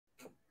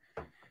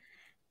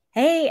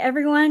Hey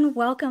everyone,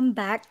 welcome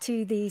back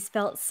to the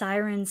Svelte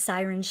Siren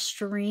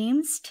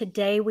streams.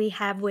 Today we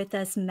have with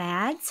us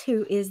Madz,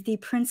 who is the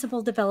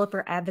principal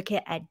developer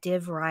advocate at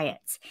Div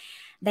Riots.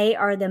 They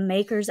are the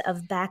makers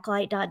of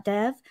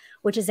Backlight.dev,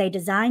 which is a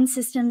design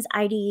systems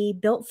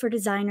IDE built for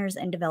designers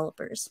and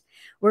developers.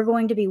 We're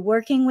going to be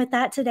working with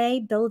that today,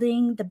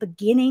 building the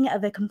beginning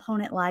of a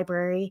component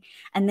library,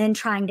 and then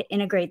trying to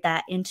integrate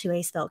that into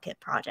a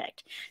SvelteKit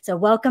project. So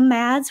welcome,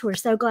 Madz. We're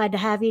so glad to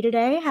have you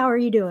today. How are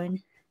you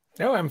doing?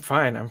 No, I'm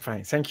fine. I'm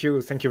fine. Thank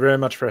you. Thank you very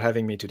much for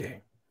having me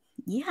today.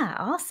 Yeah,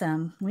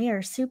 awesome. We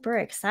are super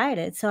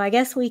excited. So I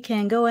guess we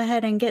can go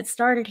ahead and get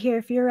started here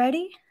if you're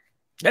ready.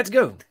 Let's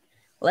go.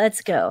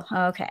 Let's go.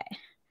 Okay.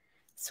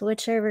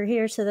 Switch over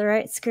here to the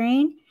right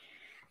screen.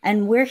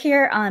 And we're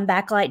here on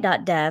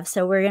Backlight.dev.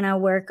 So we're going to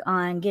work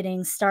on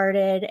getting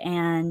started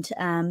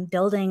and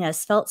building a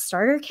Svelte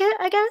starter kit,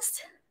 I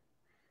guess.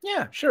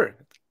 Yeah, sure.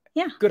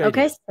 Yeah. Good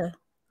Okay. idea. So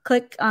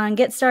click on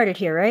get started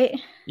here, right?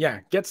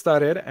 Yeah, get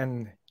started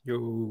and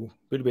you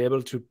will be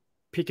able to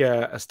pick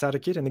a starter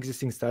kit, an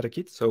existing starter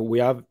kit. So we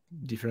have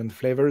different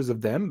flavors of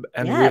them,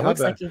 and Yeah, we it have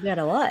looks a like you've got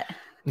a lot.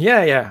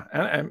 yeah.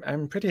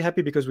 I'm pretty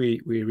happy because we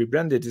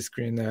rebranded the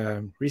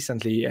screen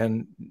recently,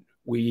 and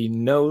we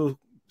now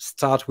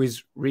start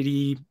with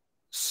really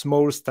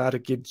small starter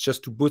kits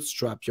just to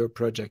bootstrap your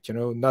project.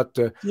 Not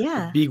the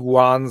Yeah. big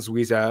ones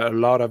with a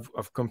lot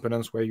of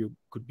components where you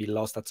could be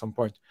lost at some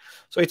point.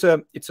 So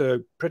it's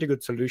a pretty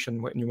good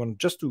solution when you want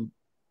just to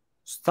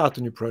start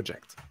a new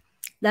project.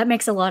 That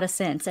makes a lot of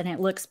sense, and it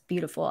looks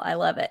beautiful. I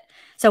love it.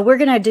 So we're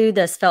going to do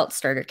the Svelte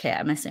starter kit,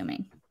 I'm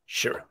assuming.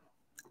 Sure.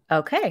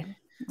 Okay,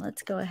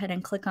 let's go ahead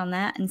and click on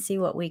that and see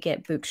what we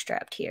get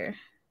bootstrapped here.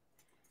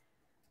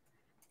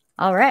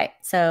 All right,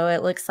 so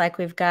it looks like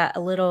we've got a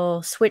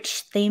little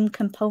switch theme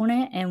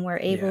component, and we're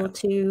able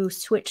to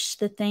switch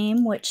the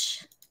theme,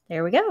 which,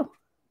 there we go.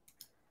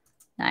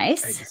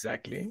 Nice.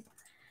 Exactly.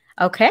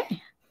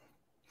 Okay.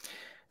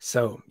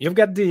 So you've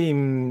got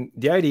the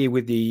idea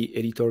with the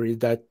editor is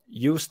that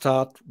you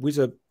start with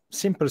a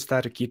simple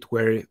starter kit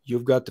where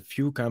you've got a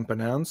few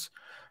components,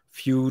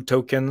 few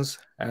tokens,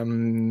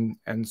 and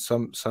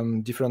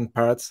some different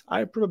parts.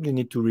 I probably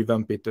need to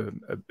revamp it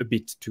a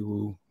bit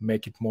to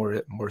make it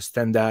more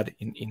standard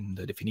in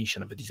the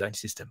definition of a design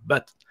system.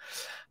 But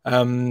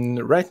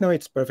right now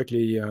it's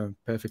perfectly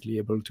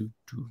able to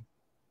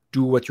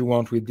do what you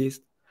want with this.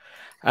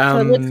 So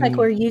it looks like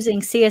we're using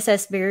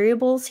CSS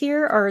variables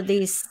here, or are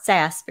these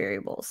Sass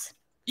variables?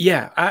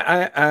 Yeah,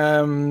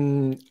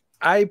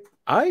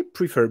 I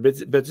prefer, but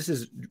this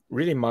is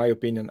really my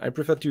opinion. I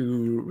prefer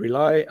to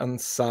rely on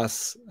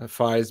Sass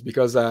files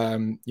because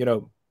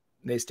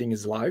nesting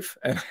is life,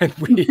 and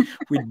we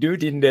do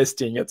the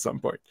nesting at some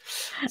point.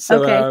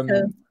 So Okay,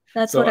 so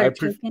that's what our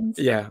tokens.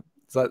 yeah,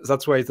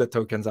 that's why the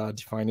tokens are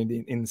defined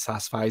in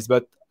Sass files.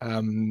 But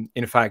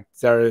in fact,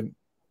 they're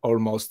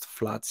almost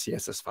flat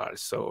CSS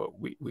files, so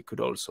we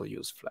could also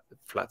use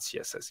flat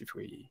CSS if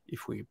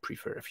we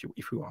prefer,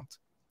 if we want.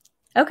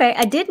 Okay,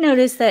 I did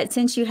notice that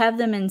since you have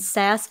them in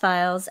Sass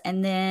files,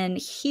 and then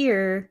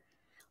here,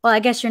 well,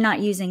 I guess you're not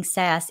using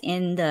Sass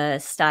in the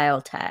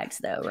style tags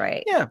though,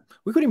 right? Yeah,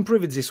 we could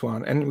improve it this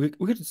one, and we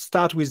could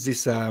start with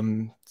this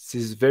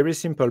very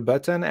simple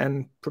button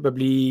and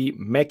probably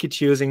make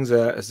it using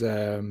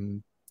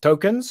the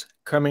tokens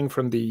coming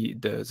from the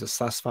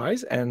Sass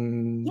files,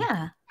 and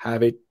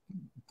have it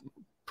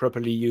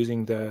properly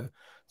using the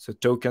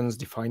tokens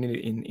defined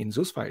in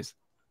those files.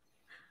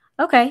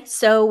 Okay,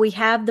 so we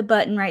have the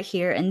button right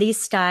here, and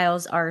these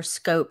styles are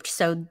scoped.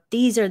 So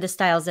these are the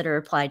styles that are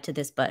applied to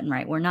this button,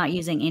 right? We're not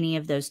using any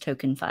of those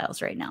token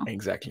files right now.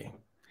 Exactly.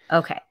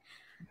 Okay.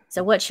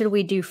 So what should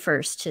we do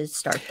first to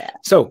start that?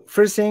 So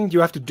first thing,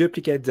 you have to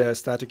duplicate the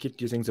starter kit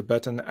using the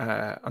button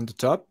on the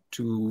top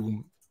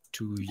to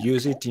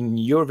use it in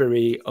your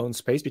very own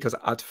space, because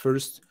at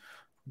first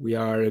we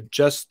are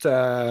just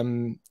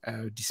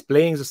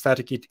displaying the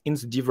starter kit in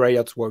the Div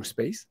Riots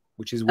workspace,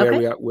 which is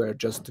where we're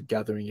just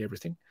gathering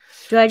everything.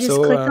 Do I just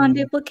click on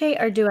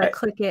duplicate, or do I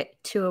click it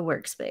to a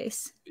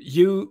workspace?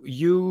 You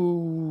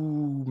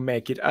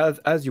make it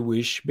as you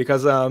wish,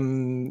 because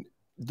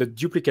the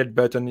duplicate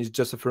button is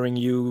just offering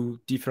you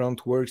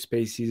different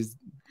workspaces.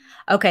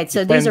 Okay,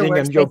 so these are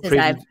workspaces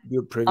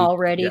I've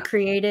already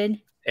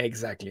created?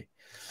 Exactly.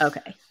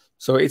 Okay.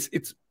 So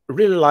it's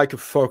really like a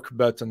fork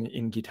button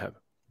in GitHub.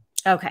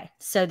 Okay,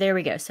 so there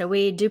we go. So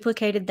we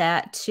duplicated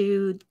that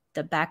to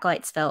the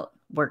Backlight Svelte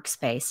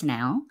workspace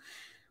now,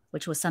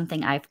 which was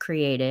something I've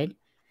created.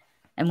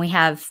 And we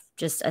have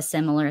just a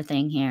similar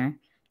thing here.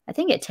 I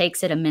think it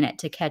takes it a minute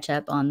to catch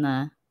up on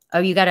the... Oh,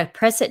 you got to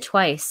press it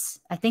twice.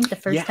 I think the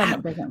first time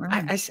it doesn't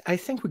run. I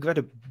think we got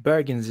a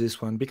bug in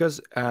this one,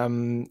 because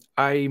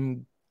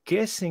I'm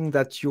guessing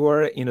that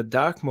you're in a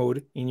dark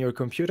mode in your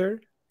computer.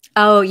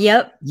 Oh,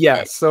 yep.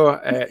 Yeah, so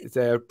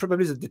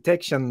probably the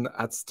detection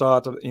at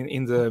start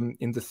in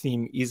the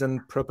theme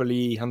isn't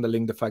properly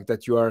handling the fact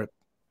that you are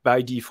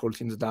by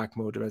default in the dark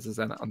mode rather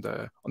than on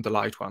the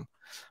light one.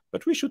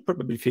 But we should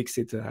probably fix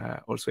it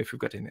also if we've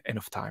got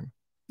enough time.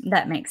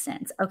 That makes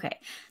sense. Okay.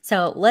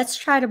 So let's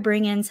try to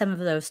bring in some of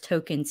those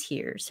tokens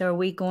here. So are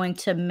we going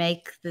to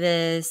make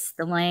this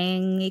the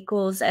lang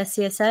equals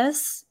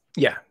SCSS?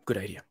 Yeah, good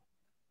idea.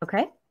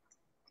 Okay.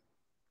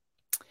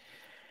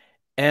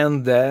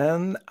 And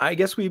then I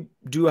guess we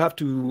do have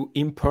to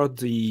import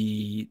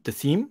the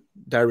theme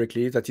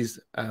directly, that is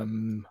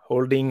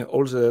holding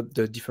all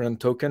the different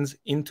tokens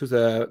into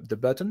the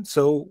button.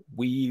 So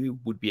we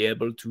would be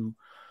able to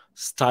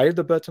style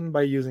the button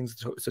by using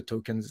the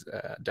tokens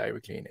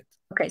directly in it.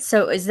 Okay,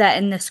 so is that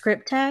in the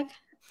script tag?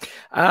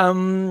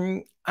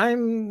 I'm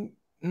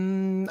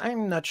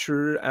not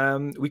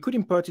sure. We could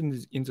import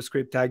in the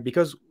script tag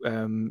because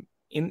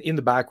in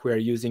the back we are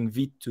using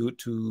Vite to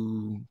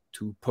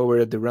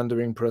power the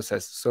rendering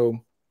process.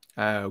 So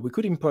we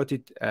could import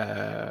it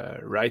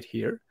right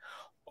here,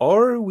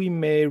 or we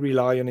may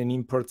rely on an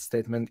import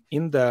statement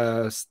in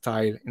the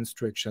style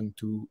instruction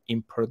to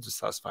import the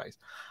SAS files.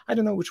 I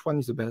don't know which one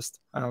is the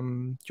best.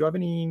 Do you have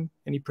any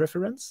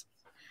preference?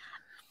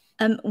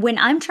 When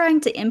I'm trying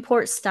to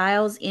import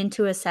styles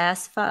into a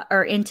SAS file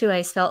or into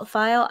a Svelte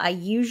file, I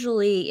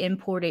usually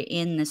import it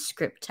in the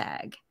script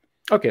tag.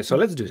 Okay, so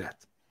let's do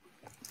that.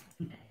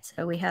 Okay,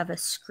 so we have a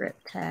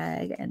script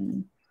tag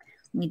and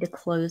we need to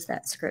close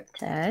that script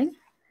tag.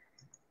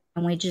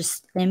 And we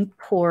just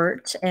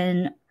import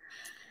and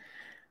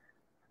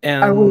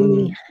are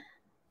we...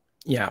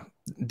 Yeah,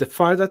 the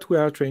file that we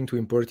are trying to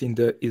import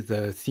is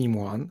the theme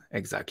one,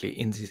 exactly,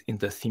 in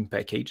the theme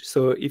package.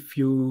 So if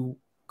you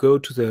go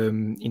to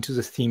into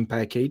the theme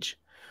package,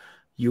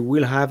 you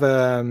will have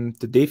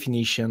the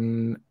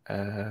definition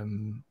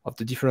of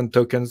the different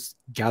tokens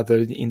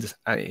gathered in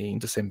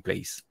the same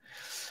place.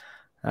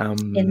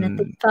 In the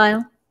theme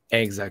file?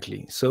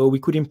 Exactly. So we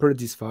could import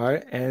this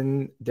file,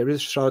 and there is a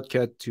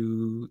shortcut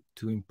to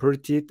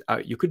import it.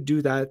 You could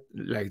do that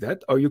like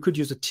that, or you could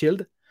use a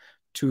tilde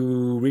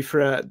to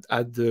refer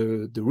at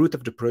the root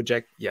of the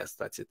project. Yes,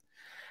 that's it.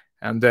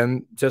 And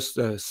then just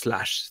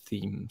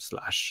 /theme/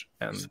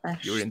 and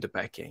you're in the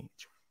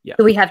package. Yeah.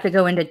 Do we have to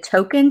go into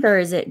tokens, or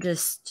is it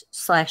just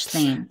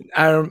 /theme?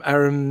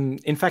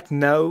 In fact,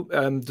 no.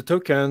 The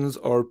tokens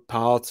or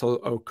parts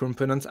or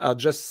components are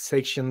just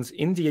sections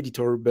in the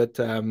editor, but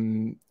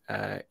in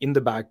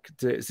the back,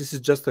 this is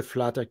just a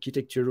flat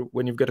architecture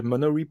when you've got a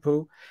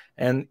monorepo,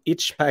 and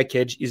each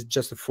package is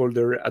just a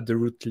folder at the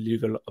root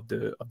level of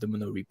the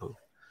monorepo.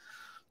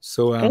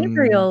 So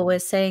Gabriel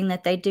was saying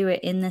that they do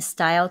it in the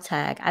style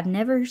tag. I've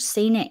never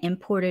seen it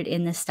imported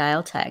in the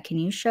style tag. Can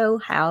you show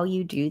how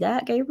you do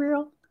that,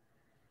 Gabriel?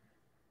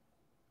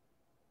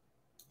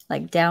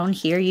 Like down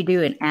here, you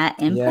do an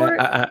 @import?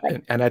 Yeah,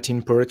 an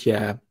 @import,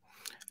 yeah.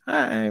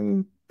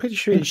 I'm pretty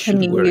sure it should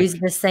work. Can you use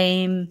the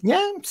same?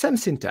 Yeah, same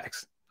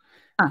syntax.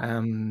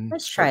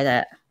 Let's try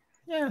that.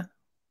 Yeah.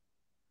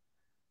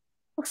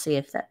 We'll see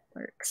if that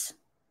works.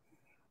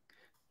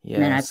 Yeah.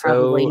 And then I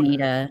probably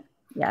need a,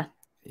 yeah.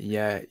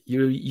 Yeah,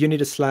 you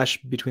need a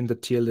slash between the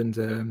tilde and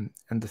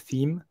the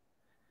theme.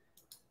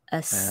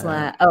 A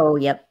slash. Oh,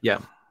 yep.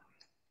 Yeah,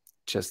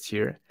 just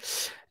here.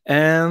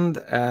 And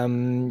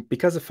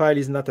because the file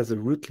is not at the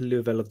root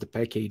level of the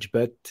package,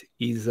 but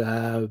is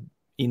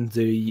in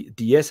the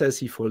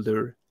SLC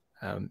folder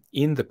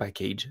in the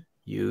package,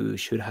 you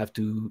should have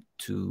to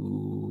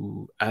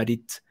add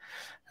it,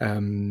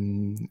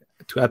 to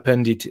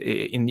append it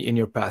in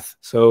your path.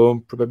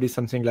 So probably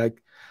something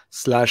like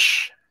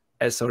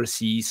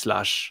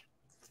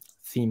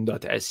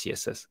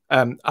 /src/theme.scss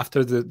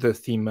after the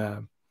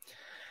theme.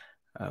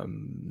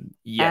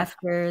 Yeah.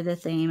 After the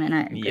theme, and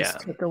I just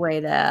took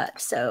away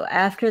that. So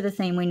after the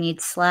theme, we need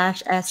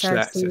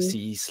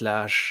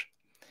 /src/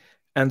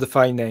 and the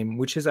file name,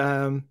 which is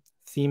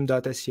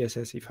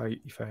theme.scss, if I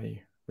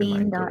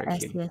remember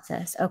correctly.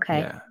 Theme.scss. Okay.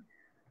 Yeah.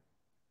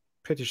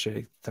 Pretty sure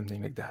it's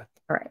something like that.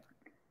 All right.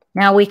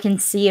 Now we can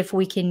see if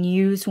we can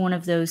use one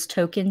of those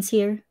tokens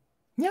here.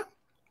 Yeah.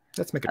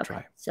 Let's make a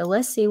try. So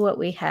let's see what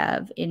we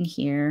have in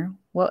here.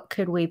 What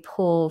could we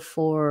pull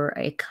for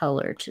a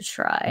color to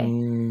try?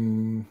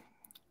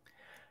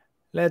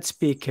 Let's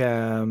pick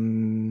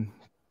the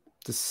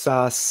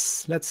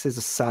SAS. Let's say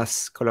the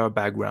SAS color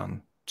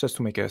background, just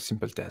to make a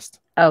simple test.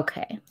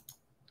 Okay.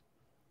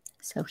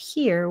 So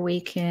here we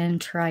can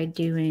try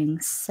doing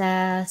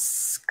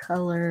SAS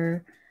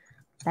color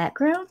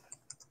background.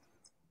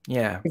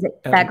 Yeah. Is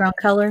it background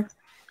color?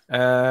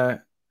 I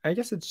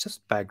guess it's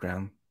just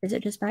background. Is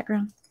it just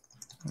background?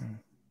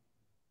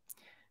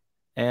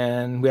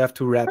 And we have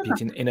to wrap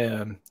it in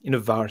a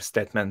var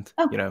statement,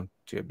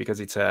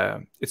 because it's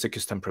a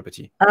custom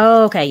property.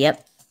 Oh, okay.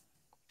 Yep.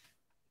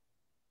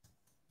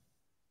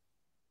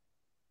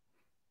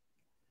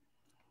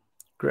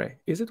 Great.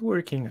 Is it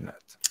working or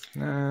not?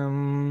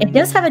 It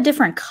does have a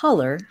different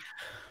color.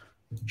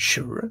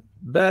 Sure,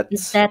 but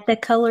is that the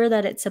color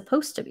that it's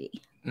supposed to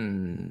be?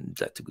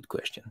 That's a good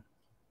question.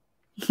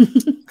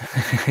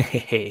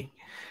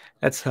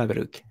 Let's have a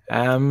look.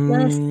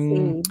 Let's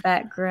see.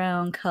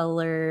 Background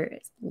color,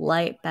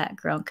 light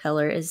background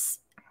color is.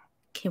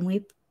 Can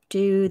we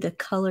do the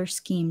color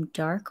scheme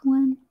dark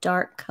one?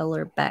 Dark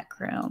color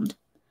background.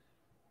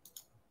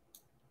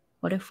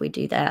 What if we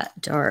do that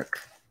dark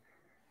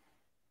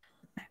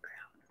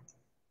background?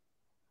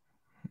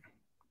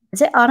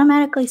 Does it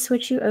automatically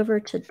switch you over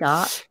to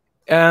dot?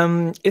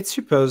 It's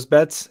supposed,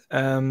 but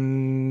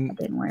That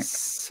didn't work.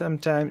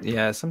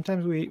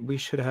 sometimes we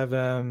should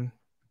have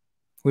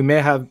we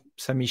may have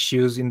some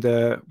issues with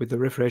the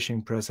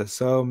refreshing process.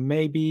 So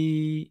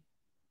maybe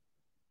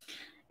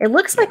it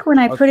looks like when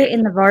I put it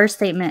in the var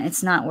statement,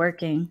 it's not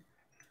working.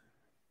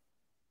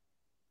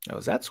 Oh,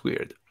 that's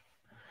weird.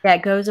 Yeah,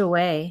 it goes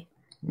away.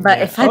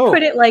 But if I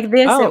put it like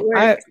this, it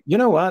works. You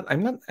know what?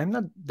 I'm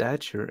not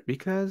that sure,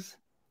 because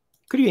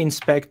could you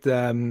inspect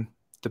the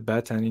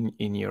button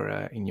in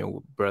your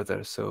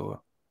browser,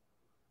 so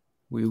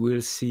we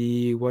will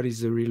see what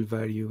is the real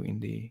value in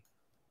the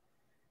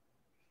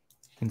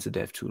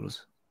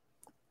DevTools.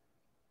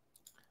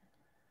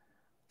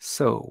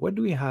 So what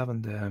do we have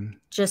on the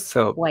just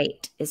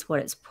white is what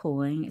it's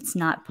pulling. It's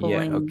not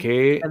pulling. Yeah,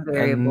 okay, a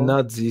variable. and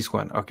not this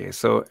one. Okay,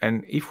 so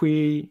and if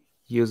we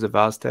use a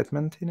var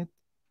statement in it.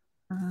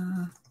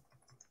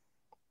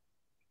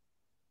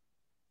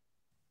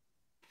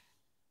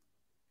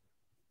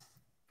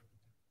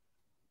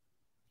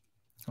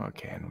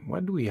 Okay, and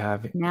what do we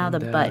have? Now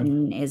the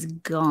button is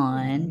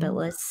gone, but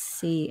let's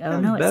see. Oh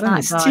no, it's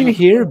not gone. Still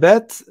here,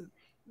 but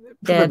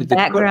the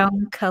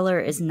background color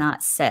is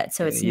not set,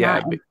 so it's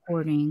not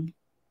importing.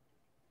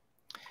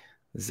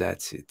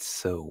 That's it.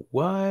 So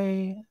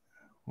why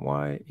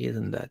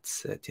isn't that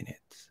set in it?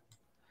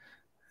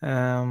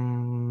 I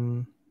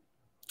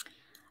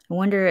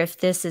wonder if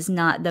this is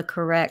not the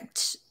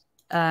correct.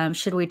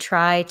 Should we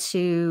try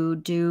to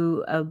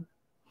do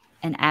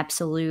an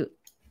absolute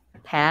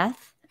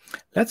path?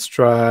 Let's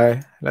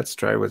try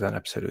with an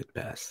absolute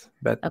path.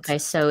 But okay,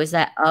 so is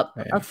that up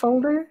a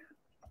folder?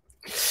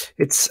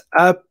 It's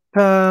up.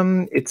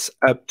 It's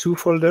up 2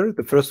 folders.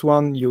 The first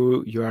one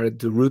you are at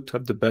the root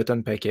of the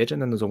button package,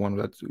 and another one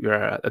that you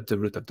are at the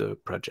root of the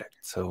project.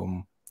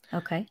 So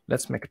okay,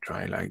 let's make a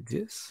try like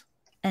this.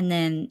 And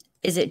then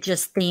is it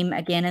just theme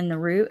again in the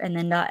root and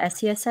then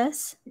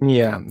 .scss?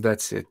 Yeah,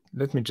 that's it.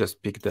 Let me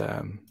just pick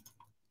the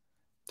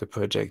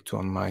project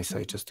on my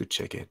side just to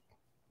check it.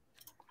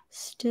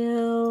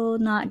 Still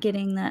not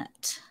getting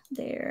that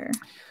there.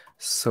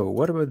 So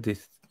what about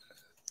this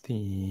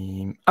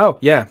theme? Oh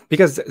yeah,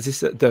 because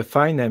the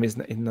file name is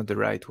not the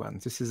right one.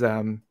 This is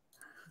so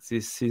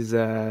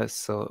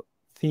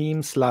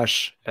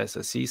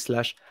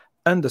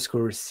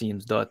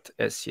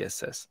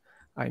theme/ssc/_themes.scss.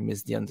 I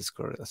missed the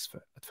underscore at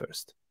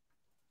first.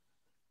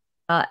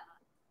 Can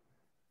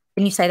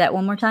you say that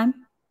one more time?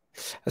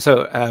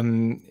 So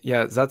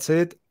yeah, that's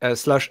it.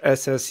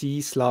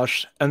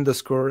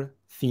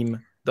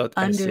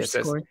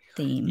 /ssc/_theme.scss.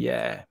 Theme.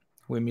 Yeah,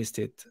 we missed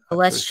it. So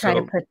let's try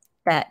to put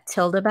that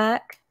tilde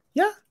back.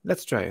 Yeah,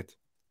 let's try it.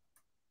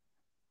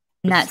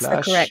 And that's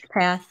the correct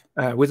path.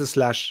 With a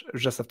slash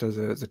just after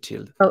the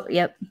tilde. Oh,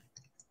 yep.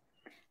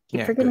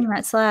 Keep forgetting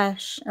that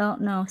slash. Oh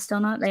no, still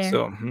not there.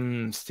 So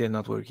still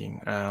not working.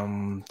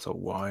 So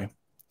why?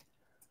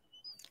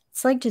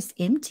 It's like just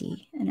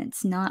empty, and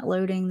it's not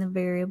loading the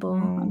variable.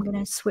 I'm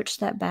gonna switch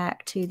that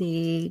back to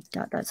the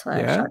 // Let's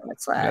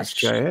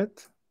try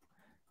it.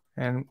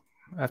 And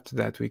after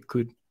that, we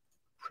could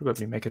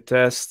probably make a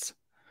test.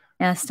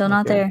 Yeah, still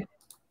not there.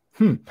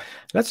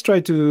 Let's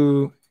try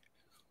to.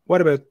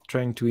 What about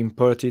trying to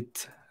import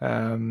it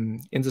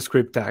in the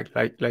script tag,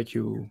 like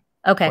you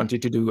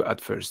wanted to do at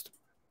first?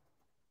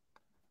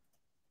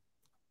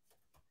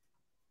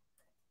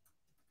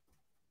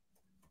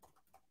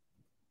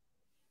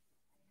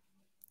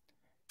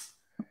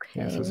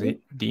 Yeah, so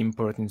the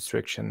import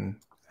instruction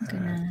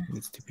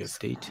needs to be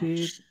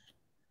updated.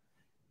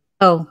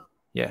 Oh.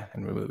 Yeah,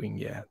 and removing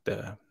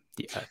the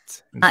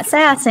at. Not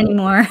Sass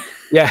anymore.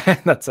 Yeah,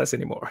 not Sass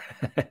anymore.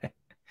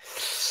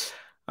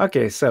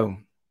 Okay, so.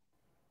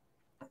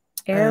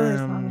 Arrow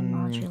resolving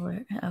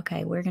modular.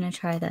 Okay, we're gonna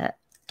try that.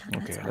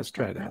 Okay, let's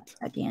try that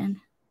again.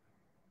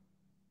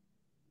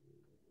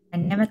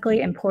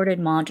 Dynamically imported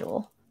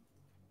module.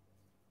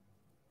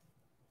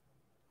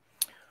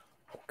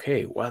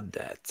 Okay, what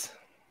that?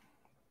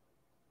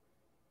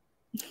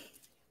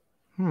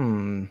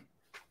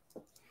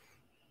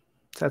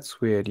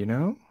 That's weird, you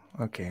know?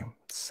 Okay,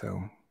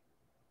 so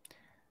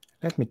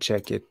let me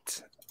check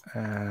it.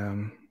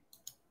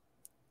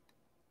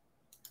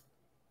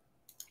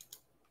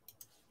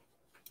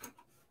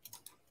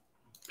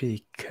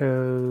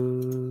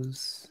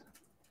 Because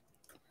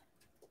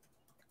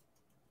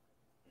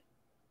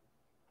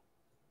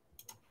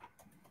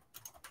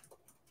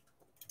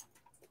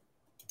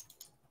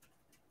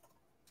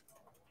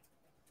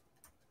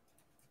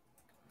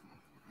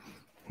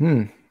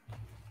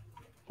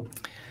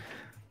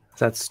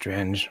that's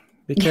strange,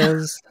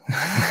 because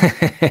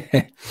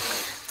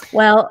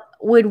well,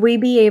 would we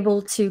be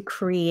able to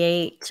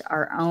create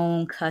our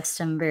own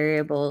custom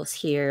variables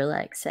here,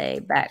 like say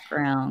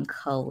background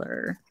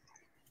color,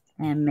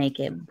 and make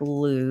it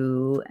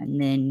blue,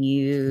 and then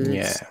use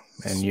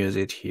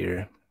it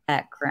here,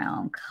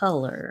 background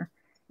color,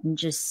 and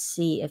just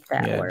see if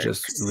that works?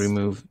 Just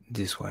remove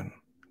this one.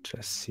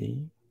 Just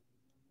see.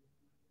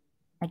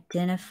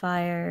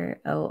 Identifier.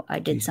 Oh, I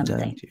did Please something.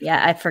 identify.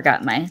 Yeah, I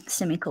forgot my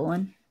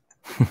semicolon.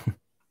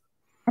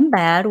 I'm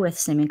bad with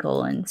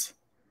semicolons.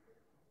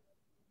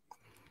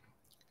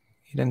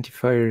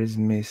 Identifier is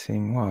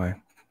missing. Why?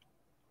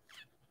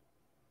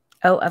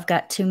 Oh, I've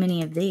got too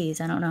many of these.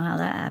 I don't know how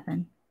that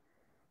happened.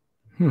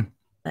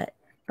 But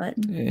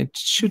button. It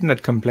should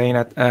not complain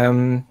at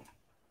Identifiers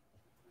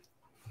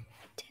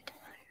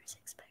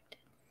expected.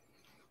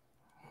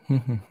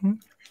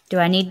 Do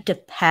I need to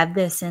have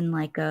this in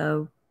like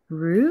a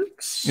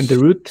root? in the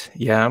root.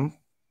 Yeah,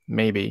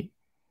 maybe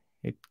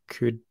it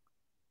could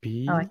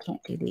be. Oh, I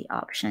can't do the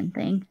option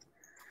thing.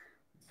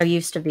 I'm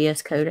used to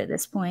VS Code at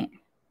this point.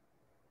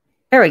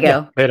 There we go.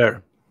 Yeah,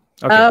 better.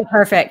 Okay. Oh,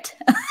 perfect.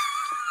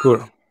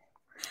 Cool.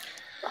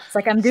 It's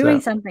like I'm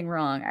doing something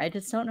wrong. I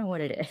just don't know what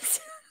it is.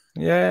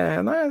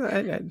 Yeah.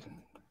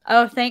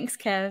 Oh, thanks,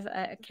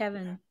 Kev.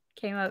 Kevin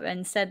came up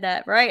and said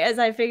that right as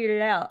I figured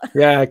it out.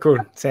 Yeah, cool.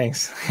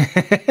 Thanks.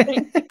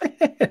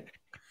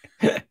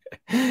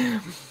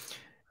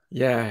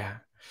 Yeah.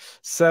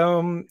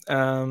 So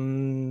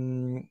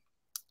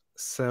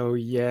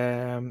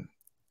yeah,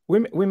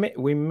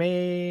 we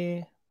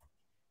may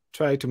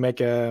try to make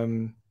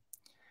some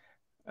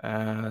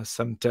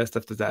test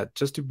after that,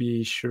 just to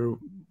be sure.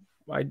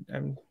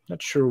 I'm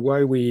not sure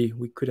why we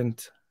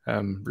couldn't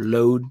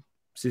load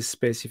this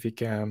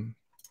specific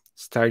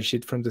style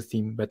sheet from the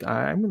theme, but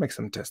I'm gonna make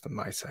some tests on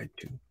my side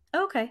too.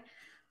 Okay,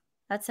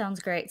 that sounds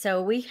great.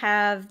 So we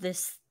have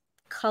this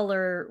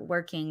color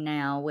working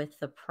now with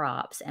the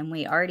props, and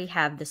we already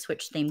have the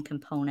switch theme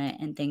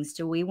component and things.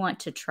 Do we want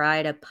to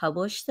try to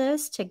publish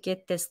this to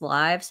get this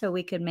live so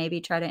we could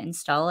maybe try to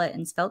install it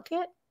in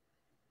SvelteKit?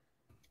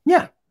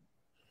 Yeah.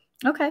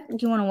 Okay. Do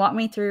you want to walk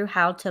me through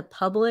how to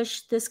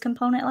publish this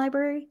component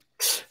library?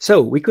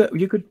 So you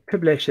could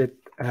publish it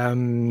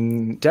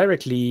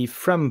directly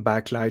from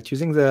Backlight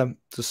using the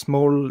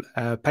small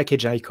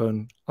package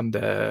icon on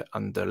the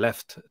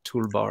left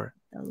toolbar.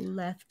 The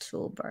left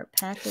toolbar,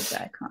 package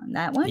icon,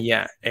 that one?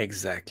 Yeah,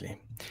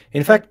 exactly.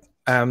 In fact,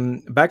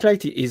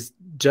 Backlight is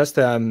just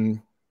a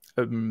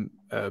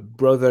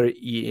brother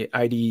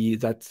IDE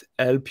that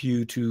help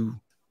you to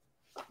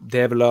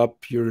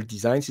develop your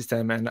design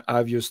system and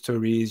have your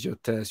stories, your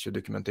tests, your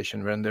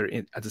documentation render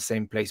at the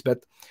same place.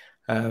 But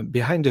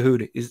behind the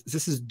hood,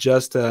 this is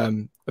just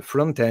a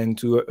front end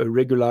to a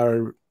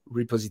regular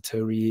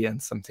repository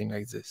and something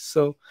like this.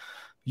 So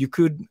you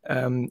could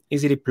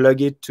easily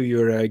plug it to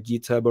your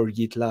GitHub or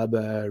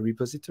GitLab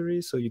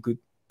repository. So you could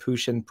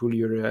push and pull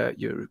your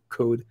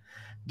code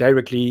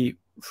directly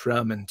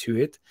from and to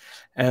it.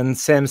 And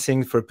same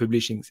thing for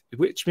publishing,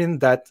 which means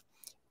that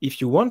if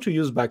you want to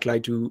use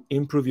Backlight to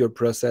improve your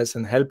process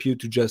and help you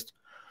to just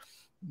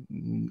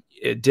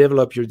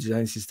develop your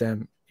design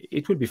system,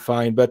 it will be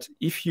fine. But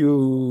if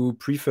you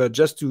prefer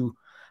just to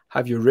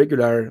have your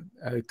regular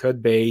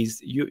code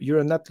base,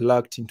 you're not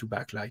locked into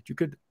Backlight. You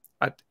could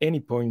at any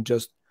point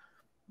just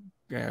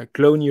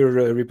clone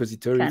your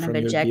repository from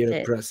your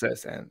GitHub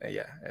process and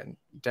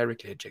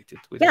directly eject it.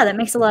 Yeah, that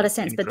makes a lot of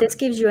sense. But this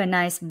gives you a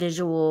nice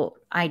visual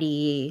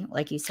IDE,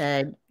 like you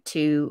said,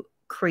 to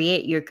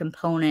create your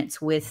components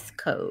with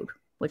code,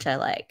 which I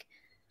like.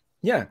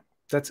 Yeah,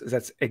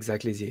 that's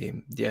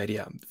exactly the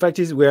idea. The fact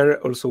is, we're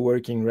also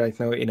working right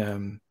now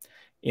in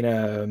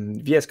a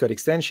VS Code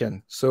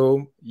extension,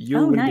 so you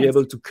will be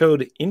able to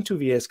code into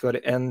VS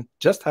Code and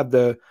just have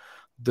the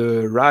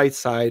right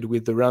side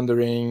with the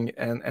rendering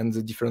and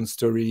the different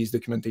stories,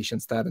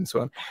 documentations tab, and so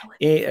on,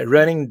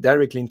 running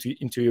directly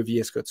into your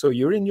VS Code. So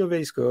you're in your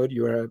VS Code,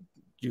 you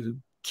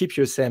keep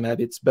your same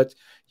habits, but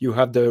you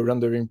have the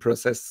rendering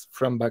process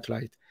from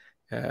Backlight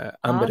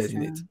embedded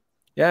in it.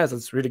 Yeah,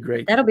 that's really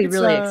great. That'll be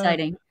really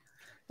exciting.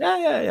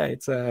 Yeah.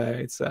 It's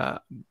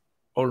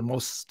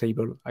almost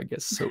stable, I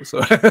guess. So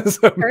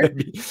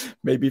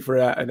maybe for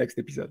a next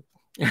episode.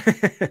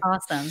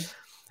 Awesome.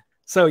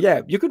 So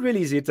yeah, you could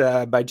release it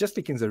by just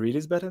clicking the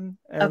release button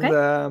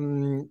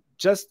and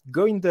just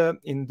go in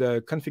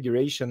the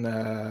configuration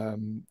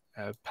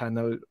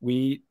panel.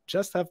 We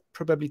just have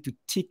probably to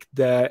tick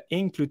the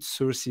include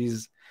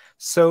sources,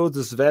 so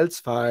the Svelte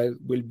file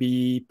will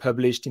be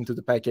published into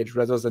the package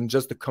rather than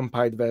just the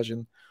compiled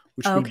version,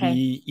 which will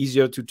be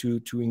easier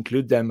to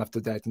include them after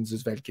that in the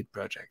SvelteKit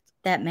project.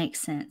 That makes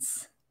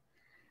sense.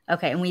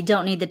 Okay, and we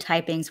don't need the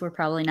typings. We're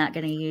probably not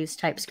going to use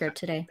TypeScript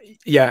today.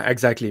 Yeah,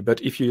 exactly. But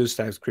if you use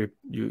TypeScript,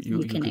 you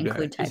can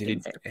include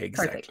typings there.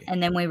 Exactly. Perfect.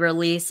 And then we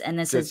release, and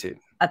this is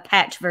a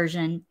patch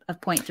version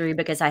of 0.3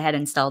 because I had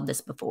installed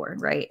this before,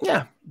 right?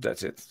 Yeah,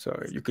 that's it. So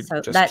you could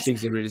just click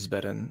the release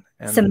button.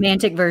 And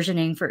semantic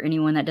versioning, for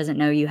anyone that doesn't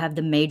know, you have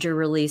the major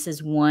release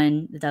is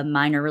 1, the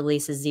minor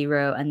release is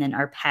 0, and then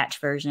our patch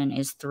version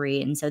is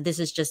 3. And so this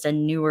is just a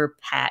newer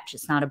patch.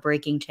 It's not a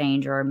breaking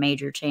change or a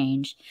major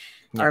change.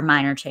 Or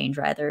minor change,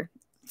 rather.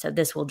 So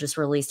this will just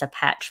release a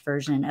patch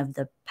version of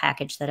the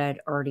package that I'd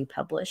already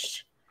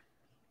published.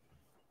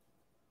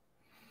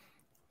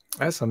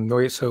 Awesome.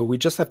 So we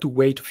just have to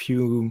wait a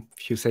few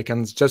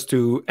seconds just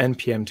to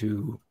npm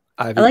to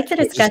have I it like that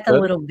it's got the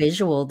registered. little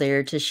visual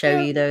there to show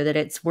Yeah. you, though, that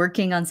it's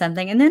working on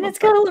something. And then it's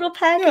got a little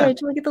Yeah,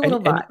 package. Look at the little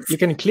and box. you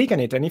can click on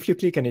it, and if you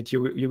click on it,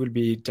 you will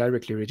be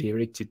directly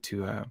redirected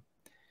to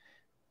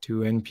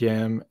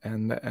npm,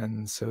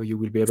 and so you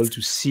will be able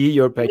to see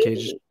your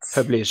package Sweet.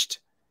 published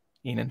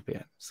in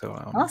npm. So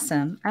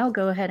awesome. I'll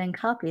go ahead and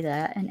copy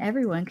that, and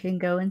everyone can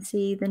go and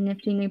see the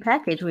nifty new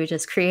package we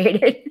just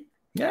created.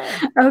 Yeah.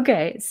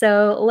 Okay,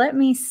 so let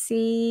me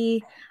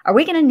see. Are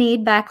we going to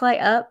need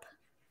Backlight up?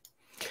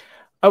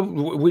 Oh,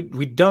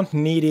 we don't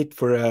need it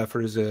for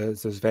the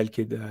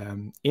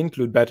SvelteKit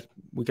include, but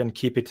we can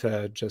keep it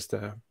just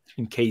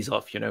in case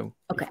of, Okay.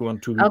 if we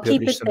want to I'll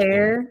keep it something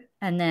there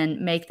and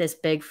then make this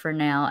big for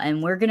now.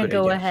 And we're going to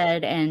go idea.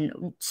 ahead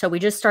and so we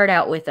just start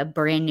out with a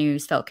brand new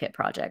SvelteKit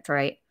project,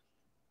 right?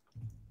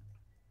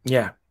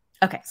 Yeah.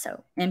 Okay,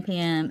 so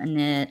npm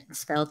init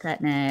svelte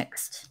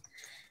next,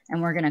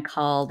 and we're going to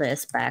call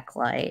this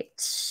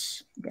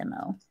Backlight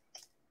demo.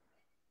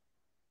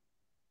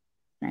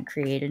 Going to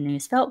create a new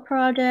Svelte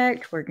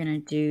project. We're going to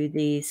do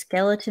the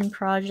skeleton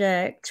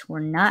project. We're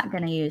not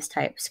going to use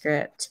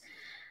TypeScript.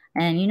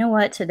 And you know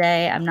what?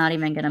 Today, I'm not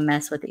even going to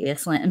mess with the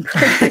ESLint.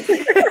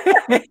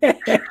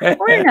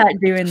 We're not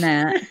doing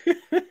that.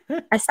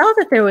 I saw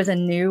that there was a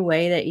new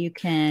way that you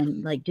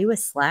can like do a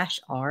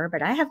 /R,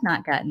 but I have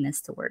not gotten this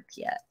to work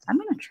yet. I'm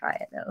going to try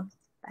it though.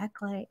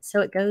 Backlight.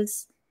 So it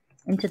goes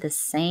into the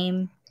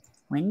same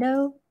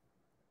window.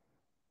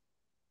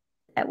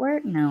 Did that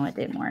work? No, it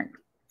didn't work.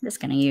 I'm just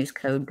going to use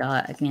code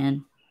dot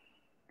again.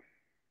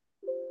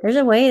 There's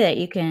a way that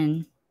you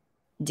can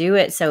do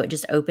it so it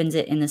just opens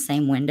it in the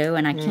same window,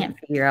 and I can't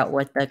figure out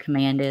what the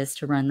command is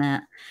to run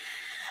that.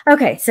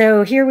 Okay,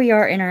 so here we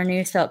are in our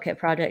new SvelteKit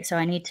project. So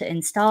I need to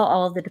install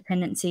all of the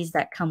dependencies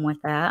that come with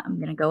that. I'm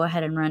going to go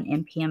ahead and run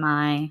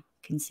npmi. You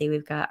can see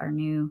we've got our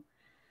new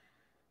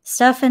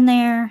stuff in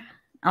there.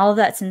 All of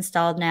that's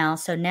installed now.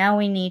 So now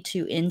we need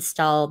to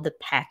install the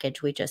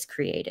package we just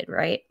created,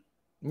 right?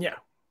 Yeah.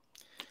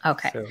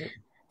 Okay.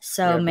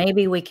 So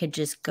maybe we could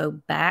just go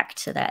back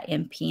to that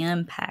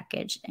npm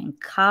package and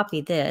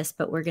copy this,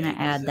 but we're going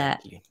to add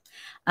that.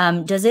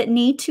 Does it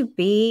need to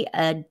be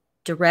a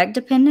direct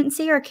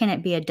dependency, or can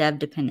it be a dev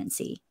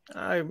dependency?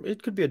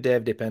 It could be a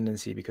dev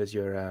dependency because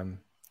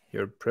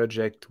your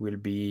project will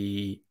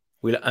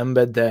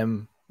embed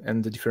them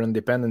and the different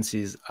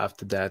dependencies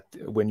after that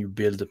when you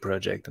build the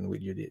project and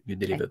when you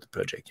deliver the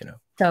project,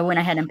 So I went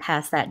ahead and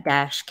passed that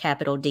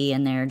 -D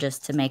in there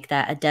just to make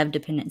that a dev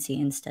dependency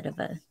instead of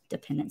a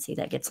dependency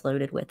that gets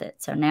loaded with it.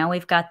 So now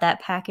we've got that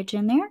package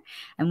in there,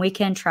 and we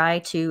can try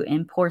to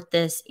import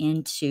this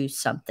into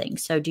something.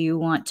 So do you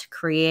want to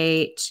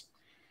create,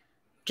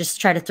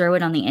 just try to throw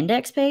it on the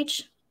index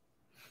page?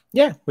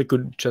 Yeah, we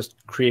could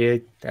just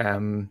create,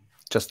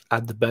 just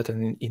add the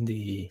button in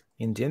the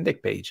index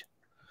page.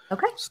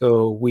 Okay.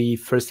 So we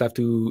first have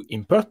to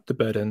import the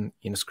button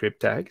in a script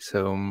tag.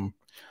 So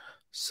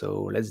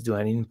let's do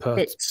an import.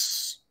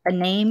 It's a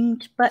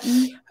named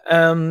button?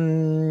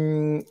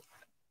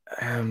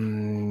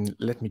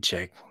 Let me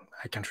check.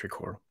 I can't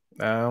recall.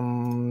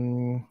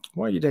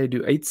 What did I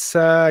do? It's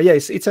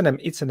it's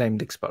a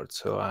named export.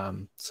 So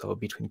so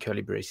between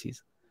curly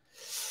braces.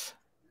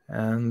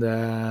 And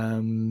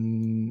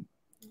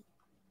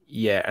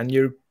yeah, and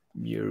your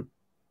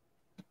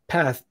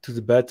path to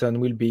the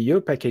button will be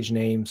your package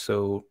name,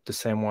 so the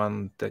same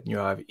one that you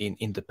have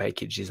in the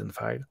packages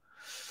file.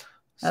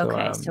 So,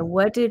 okay, so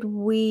what did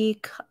we?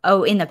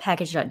 Oh, in the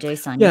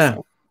package.json. Yeah.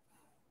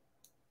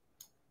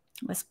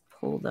 Let's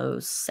pull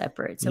those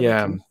separate so we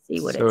can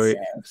see what it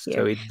says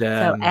here.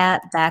 So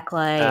at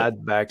Backlight. Add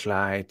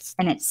Backlight.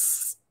 And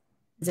is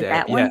it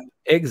that one? Yeah,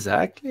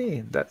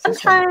 exactly. That's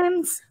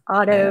sometimes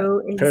auto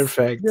is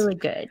perfect. Really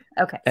good.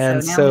 Okay,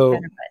 and so now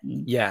we've got a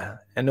button. Yeah,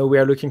 and now we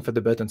are looking for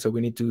the button, so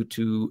we need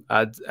to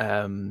add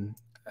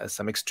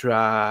some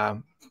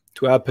extra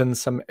to open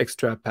some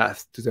extra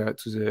path to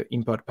the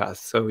import path.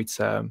 So it's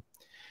a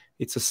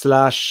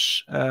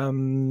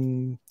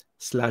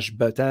 /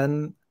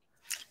 button.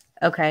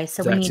 Okay,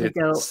 so we need to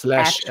go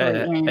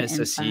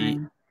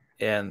 /SSE,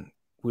 and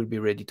we'll be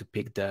ready to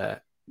pick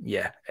the.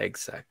 Yeah,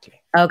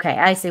 exactly. Okay,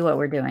 I see what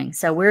we're doing.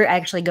 So we're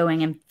actually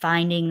going and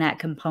finding that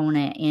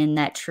component in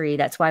that tree.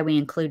 That's why we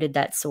included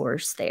that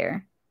source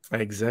there.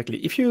 Exactly.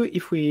 If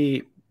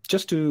we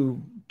just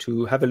to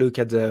have a look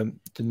at the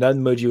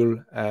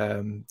non-module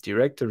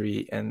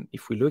directory, and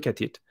if we look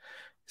at it,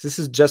 this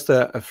is just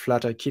a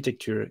flat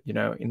architecture.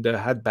 In the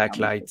add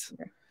backlight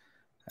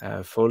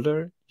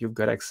folder, you've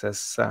got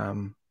access.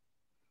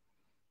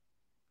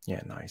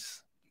 Yeah,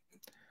 nice.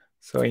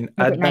 So in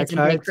add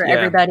backlight for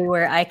everybody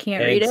where I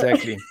can't read it.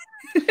 Exactly.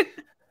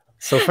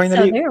 So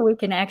finally, so there we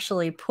can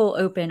actually pull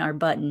open our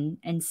button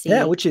and see.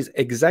 Yeah, which is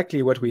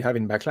exactly what we have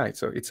in Backlight.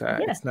 So it's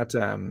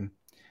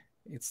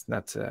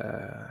not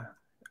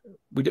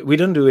we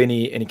don't do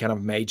any kind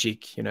of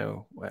magic,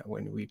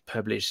 when we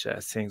publish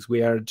things.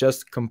 We are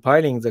just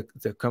compiling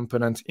the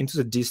components into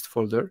the dist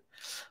folder.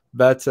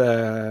 But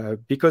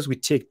because we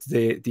ticked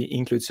the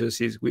include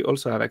sources, we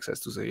also have access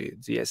to the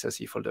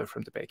SSE folder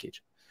from the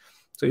package.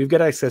 So you've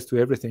got access to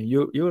everything.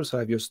 You also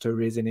have your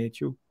stories in it.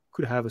 You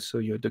could have also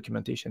your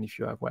documentation if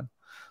you have one.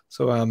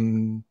 So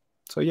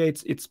so yeah,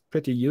 it's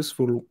pretty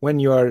useful when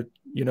you are,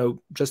 you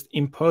know, just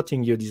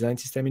importing your design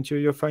system into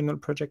your final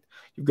project.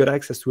 You've got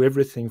access to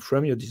everything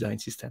from your design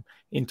system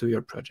into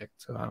your project.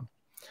 So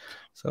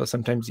so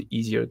sometimes it's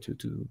easier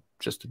to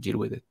just to deal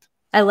with it.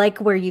 I like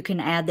where you can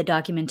add the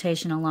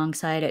documentation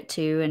alongside it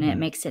too, and it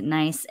makes it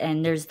nice.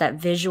 And there's that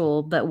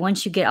visual, but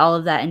once you get all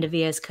of that into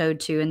VS Code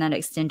too, and that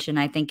extension,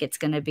 I think it's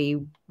going to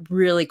be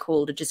really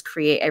cool to just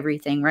create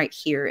everything right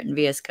here in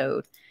VS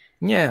Code.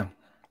 Yeah.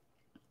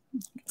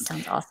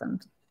 Sounds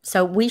awesome.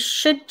 So we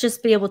should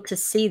just be able to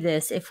see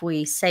this if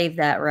we save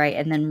that right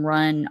and then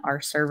run our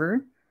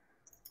server.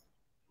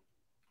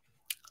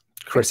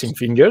 Crossing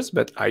fingers,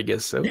 but I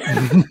guess so.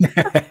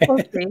 We'll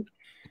see.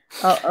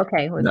 Oh,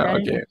 okay. We've No,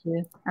 got okay.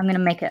 it. I'm going to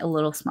make it a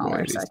little smaller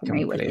Well, so I it's can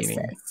read what this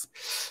complaining.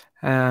 says.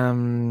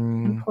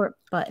 Import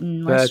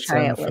button. Let's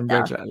try it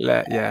without.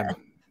 Yeah,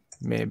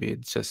 maybe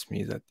it's just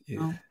me that.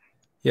 Oh.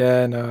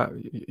 Yeah, no,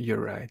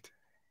 you're right.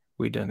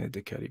 We don't need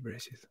the curly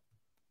braces.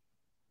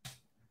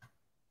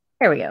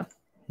 There we go.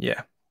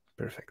 Yeah,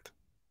 perfect.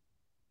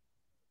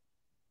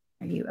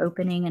 Are you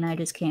opening and I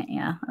just can't?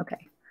 Yeah,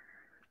 okay.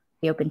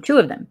 We opened 2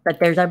 of them, but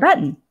there's our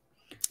button.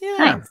 Yeah.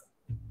 Nice.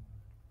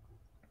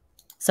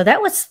 So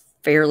that was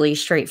fairly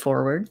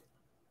straightforward.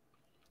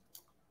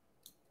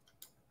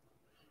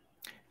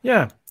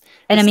 Yeah.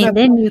 And I mean,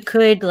 then you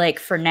could, like,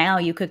 for now,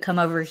 you could come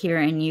over here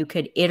and you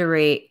could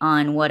iterate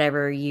on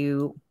whatever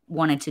you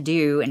wanted to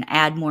do and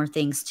add more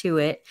things to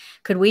it.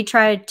 Could we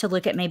try to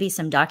look at maybe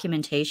some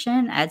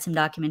documentation, add some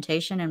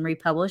documentation and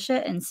republish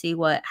it and see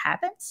what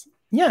happens?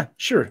 Yeah,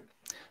 sure.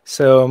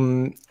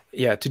 So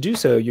yeah, to do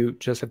so, you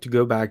just have to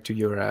go back to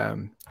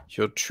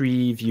your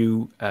tree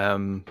view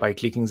by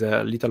clicking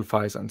the little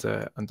files on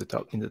the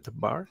top in the top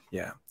bar.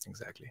 Yeah,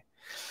 exactly.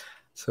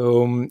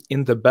 So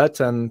in the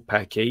button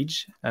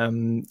package,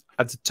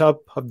 at the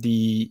top of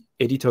the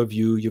editor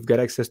view, you've got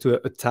access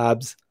to a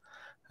tabs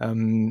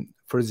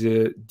for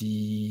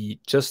the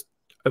just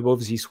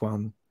above this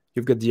one.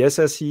 You've got the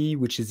SSE,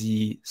 which is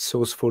the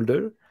source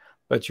folder,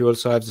 but you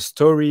also have the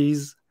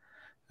stories.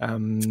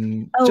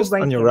 Just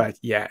right on your there. right.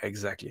 Yeah,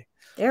 exactly.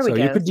 There we go.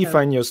 So you could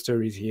define your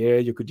stories here.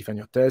 You could define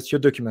your tests, your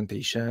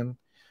documentation.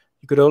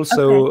 You could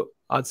also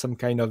add some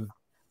kind of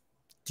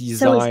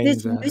design. So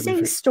is this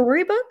using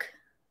Storybook?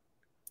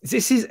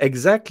 This is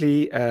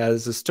exactly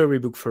as a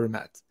storybook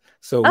format.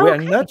 So we are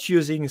not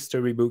using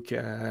storybook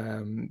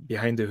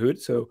behind the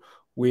hood. So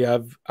we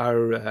have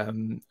our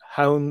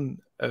own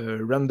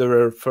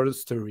renderer for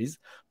stories,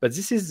 but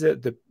this is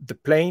the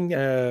plain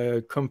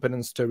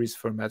component stories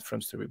format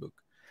from Storybook.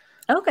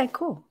 Okay,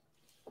 cool.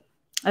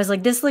 I was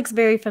like, this looks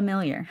very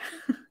familiar.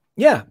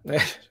 Yeah,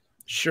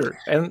 sure.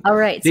 And all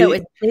right, so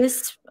is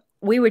this,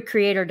 we would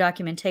create our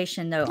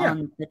documentation though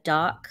on the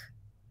doc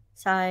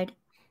side.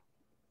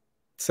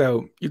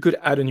 So you could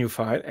add a new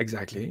file,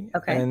 exactly.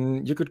 Okay.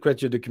 And you could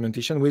create your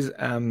documentation with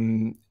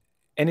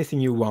anything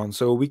you want.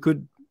 So we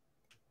could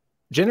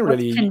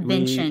generally... What's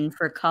convention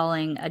for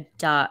calling a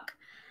doc?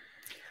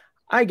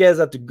 I guess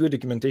that the good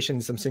documentation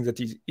is something that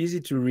is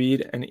easy to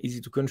read and easy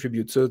to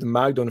contribute. So the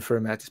Markdown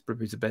format is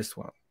probably the best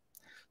one.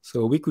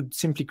 So we could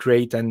simply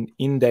create an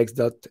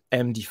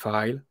index.md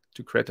file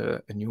to create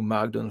a new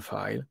Markdown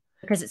file.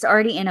 Because it's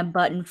already in a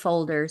button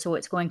folder, so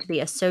it's going to be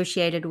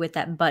associated with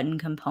that button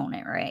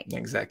component, right?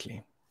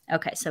 Exactly.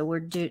 Okay, so we're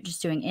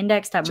just doing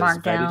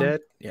index.markdown.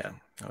 Validate. Yeah.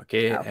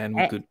 Okay, and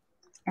we could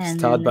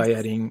start by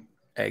adding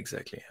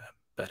exactly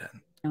a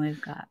button. And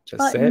we've got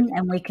button,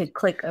 and we could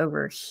click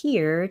over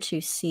here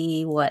to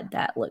see what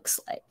that looks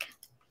like.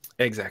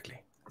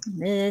 Exactly.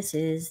 This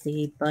is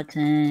the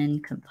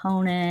button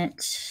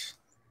component.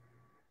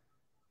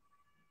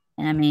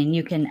 And I mean,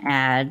 you can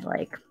add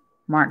like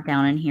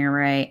markdown in here,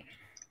 right?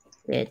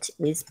 It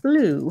is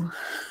blue.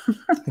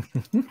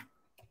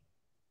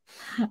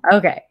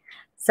 Okay.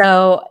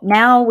 So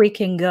now we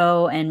can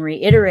go and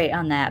reiterate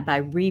on that by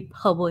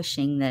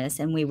republishing this,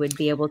 and we would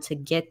be able to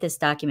get this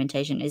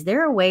documentation. Is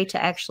there a way to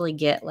actually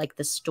get like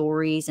the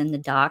stories and the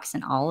docs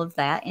and all of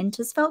that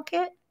into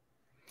SvelteKit?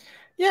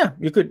 Yeah,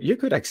 you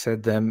could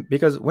access them,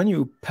 because when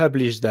you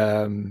publish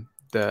the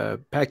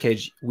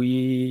package,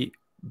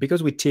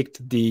 because we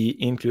ticked the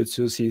include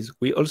sources,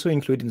 we also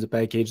include in the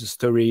package the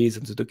stories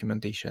and the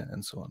documentation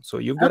and so on. So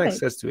you've got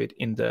access to it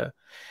in the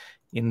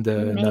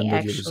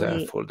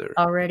non-modules folder.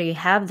 Already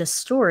have the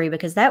story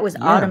because that was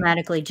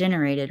automatically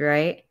generated,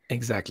 right?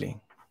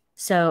 Exactly.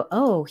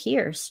 So,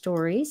 here,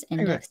 stories,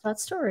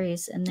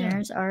 index.stories, and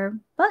there's our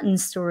button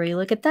story.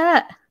 Look at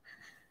that.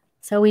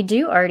 So we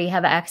do already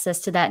have access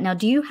to that. Now,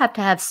 do you have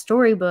to have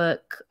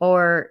Storybook,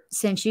 or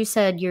since you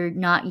said you're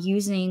not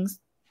using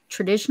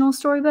traditional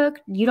Storybook,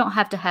 you don't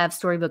have to have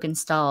Storybook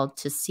installed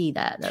to see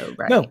that though,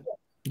 right? No,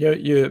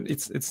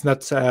 it's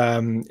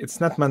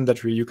not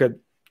mandatory. You could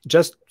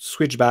just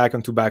switch back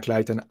onto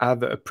Backlight and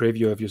have a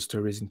preview of your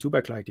stories into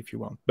Backlight if you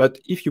want. But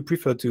if you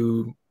prefer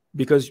to,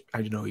 because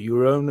I don't know,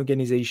 your own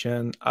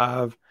organization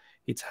have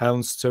its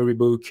own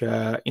Storybook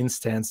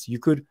instance, you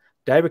could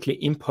directly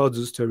import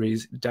those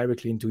stories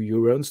directly into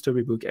your own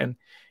Storybook, and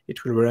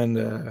it will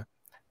run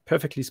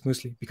perfectly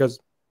smoothly because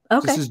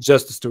Okay. this is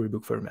just a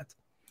storybook format.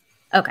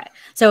 Okay.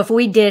 So if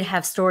we did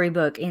have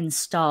Storybook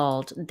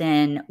installed,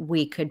 then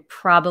we could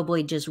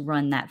probably just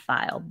run that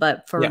file.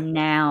 But for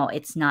now,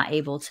 it's not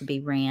able to be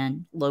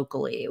ran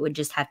locally. It would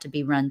just have to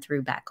be run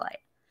through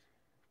Backlight.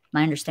 Am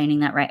I understanding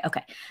that right?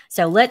 Okay.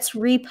 So let's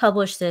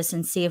republish this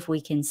and see if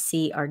we can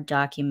see our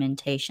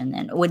documentation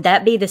then. Would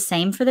that be the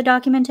same for the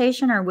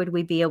documentation, or would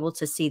we be able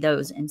to see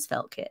those in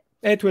SvelteKit?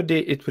 It would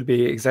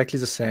be exactly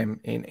the same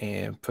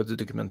in for the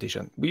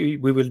documentation. We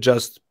will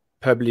just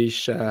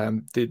publish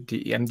the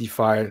MD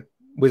file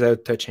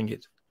without touching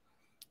it.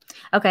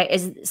 Okay.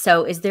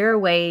 Is there a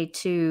way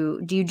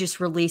to, do you just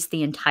release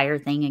the entire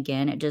thing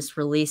again? It just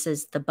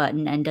releases the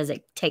button, and does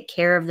it take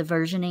care of the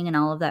versioning and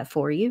all of that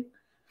for you?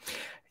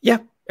 Yeah,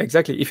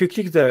 exactly. If you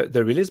click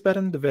the release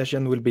button, the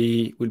version will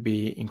be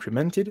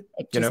incremented.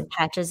 It just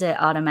patches it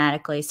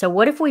automatically. So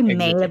what if we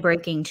made a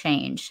breaking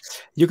change?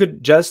 You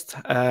could just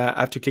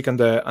have to click on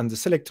the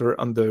selector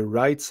on the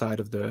right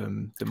side of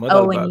the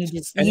model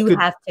box. And you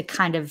have to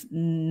kind of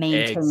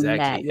maintain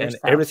that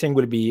yourself. And everything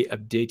will be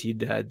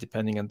updated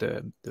depending on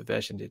the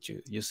version that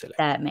you select.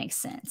 That makes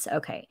sense.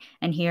 Okay.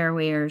 And here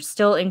we are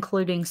still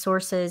including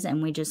sources,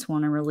 and we just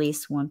want to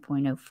release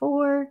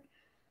 1.04,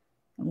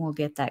 and we'll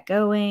get that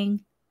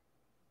going.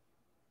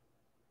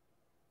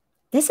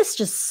 This is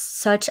just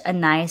such a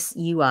nice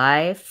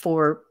UI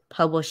for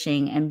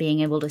publishing and being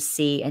able to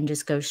see and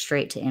just go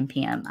straight to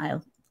NPM.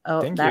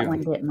 That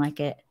one didn't like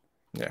it.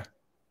 Yeah.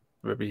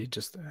 Maybe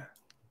just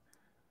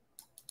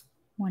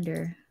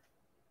wonder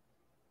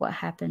what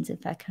happens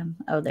if I come.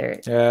 Oh,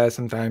 there. Yeah,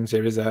 sometimes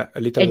there is a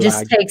little lag. It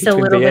just takes a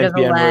little bit of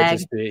a lag.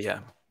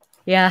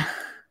 Yeah.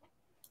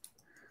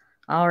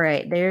 All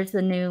right. There's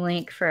the new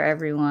link for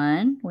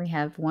everyone. We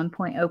have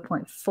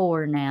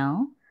 1.0.4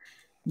 now.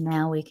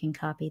 Now we can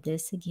copy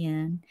this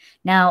again.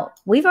 Now,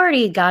 we've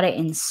already got it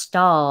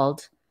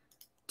installed.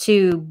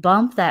 To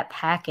bump that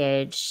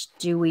package,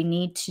 do we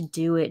need to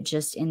do it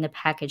just in the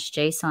package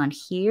JSON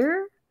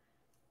here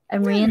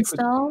and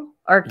reinstall?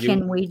 Or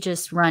can we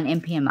just run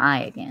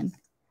npmi again?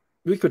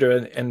 We could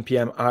run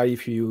npmi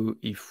if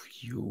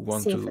you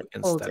want to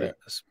install it.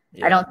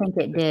 Yeah. I don't think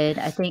it did.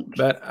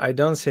 But I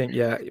don't think,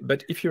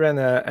 but if you run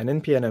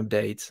an npm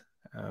update.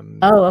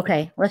 Oh,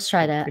 okay. Let's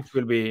try that. It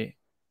will be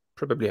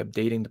probably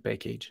updating the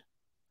package.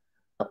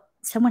 Oh,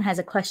 someone has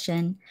a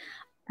question.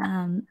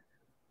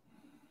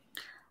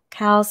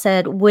 Cal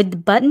said, would the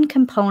button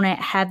component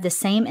have the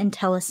same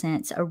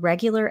IntelliSense a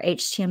regular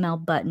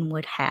HTML button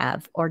would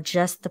have, or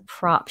just the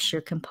props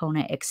your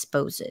component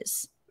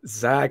exposes?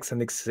 That's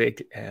an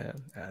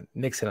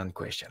excellent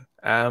question.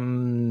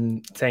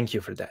 Thank you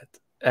for that.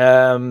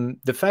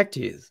 The fact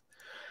is,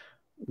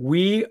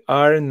 we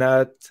are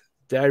not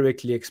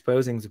directly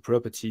exposing the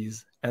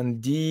properties,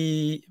 and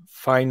the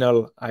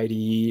final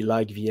IDE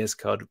like VS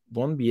Code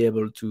won't be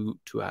able to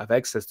have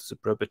access to the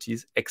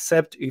properties,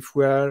 except if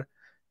we are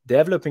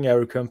developing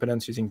our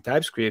components using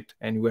TypeScript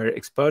and we're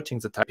exporting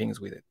the typings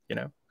with it,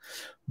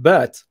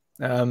 But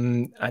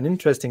an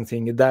interesting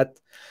thing is that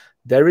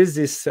there is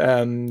this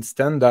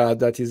standard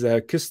that is a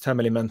custom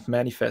element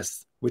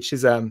manifest, which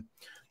is a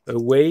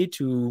way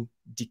to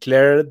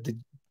declare the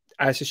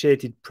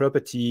associated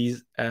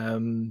properties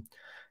and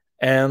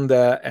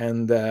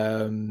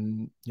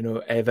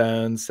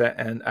events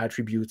and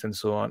attributes and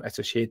so on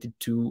associated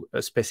to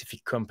a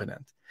specific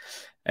component.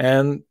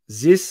 And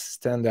this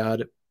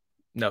standard,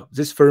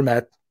 this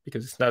format,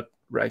 because it's not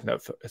right now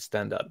a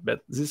standard,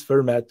 but this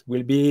format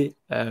will be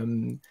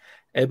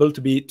able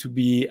to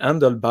be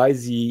handled by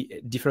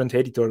the different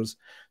editors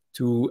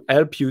to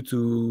help you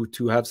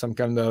to have some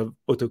kind of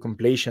auto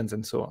completions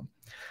and so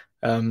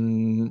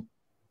on.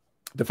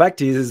 The fact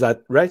is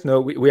that right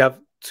now we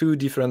have two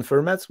different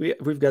formats.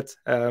 We've got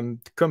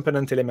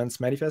component elements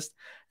manifest,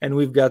 and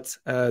we've got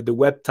the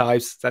web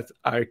types that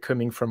are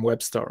coming from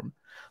WebStorm.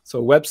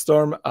 So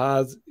WebStorm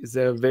has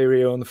their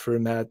very own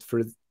format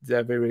for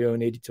their very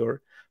own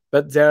editor,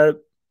 but they're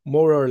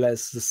more or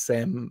less the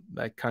same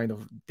kind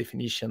of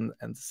definition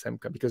and the same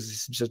because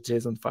it's just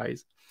JSON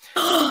files.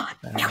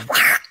 It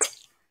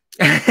worked.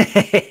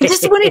 I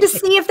just wanted to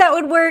see if that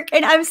would work,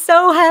 and I'm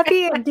so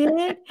happy it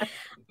did.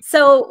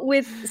 So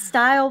with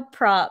style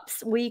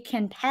props, we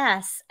can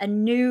pass a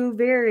new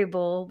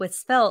variable with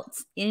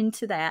Svelte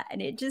into that,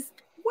 and it just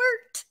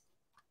worked.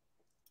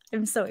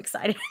 I'm so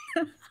excited.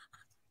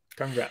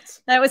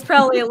 Congrats. That was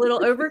probably a little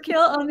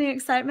overkill on the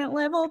excitement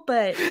level,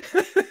 but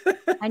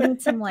I need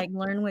some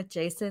learn with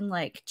Jason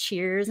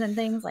cheers and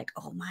things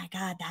oh my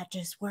God, that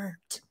just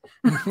worked.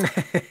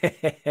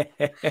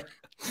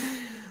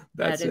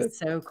 That is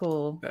so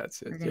cool.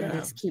 That's it. We're going to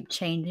just keep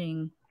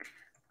changing.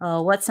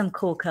 Oh, what's some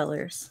cool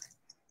colors?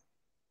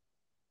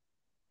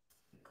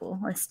 Cool.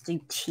 Let's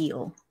do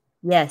teal.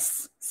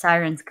 Yes,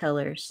 Siren's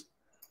colors.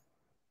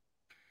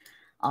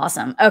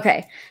 Awesome.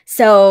 Okay.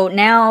 So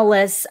now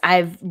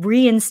I've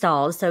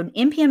reinstalled. So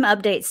npm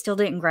update still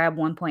didn't grab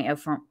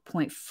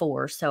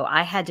 1.0.4. So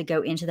I had to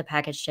go into the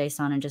package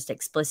JSON and just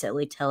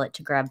explicitly tell it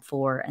to grab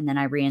 4, and then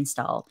I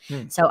reinstall.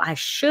 So I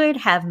should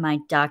have my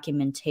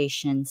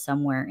documentation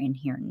somewhere in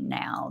here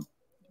now.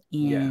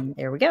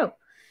 there we go,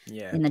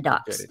 in the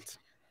docs.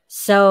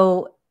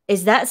 So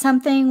is that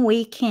something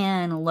we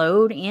can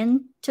load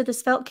into the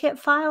SvelteKit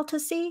file to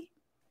see?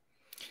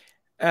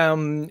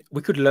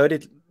 We could load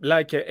it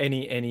like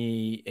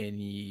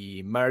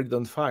any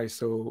Markdown file.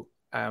 So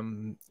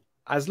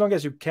as long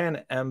as you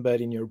can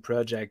embed in your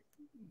project,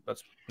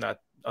 that's not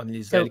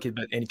only SvelteKit,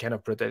 but any kind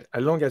of project,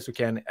 as long as you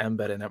can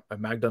embed in a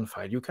Markdown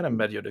file, you can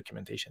embed your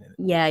documentation in it.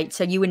 Yeah,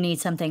 so you would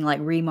need something like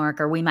Remark,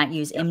 or we might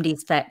use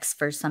MDSpecs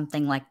for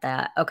something like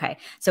that. Okay,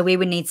 so we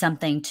would need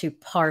something to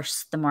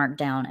parse the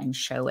Markdown and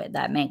show it.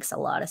 That makes a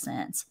lot of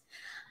sense.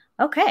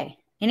 Okay,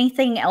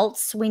 anything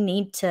else we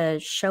need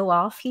to show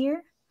off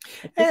here?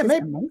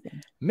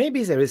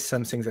 Maybe there is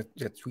something that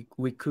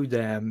we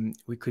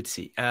could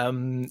see.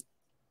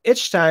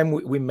 Each time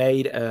we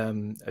made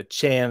a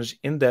change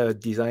in the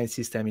design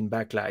system in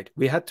Backlight,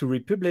 we had to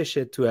republish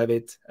it to have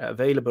it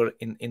available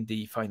in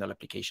the final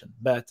application.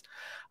 But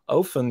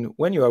often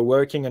when you are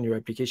working on your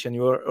application,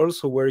 you are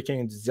also working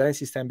in the design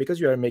system because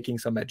you are making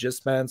some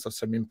adjustments or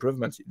some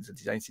improvements in the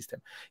design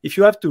system. If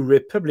you have to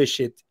republish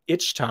it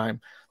each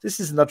time, this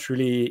is not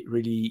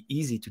really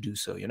easy to do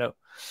so, you know.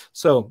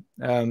 So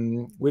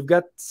we've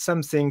got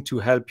something to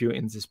help you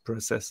in this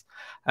process.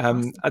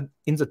 Awesome.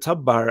 In the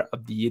top bar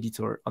of the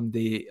editor, on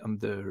the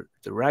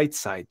right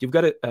side, you've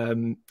got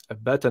a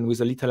button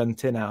with a little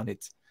antenna on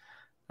it.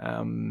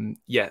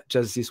 Yeah,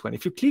 just this one.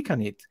 If you click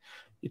on it,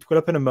 it will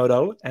open a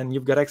model and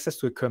you've got access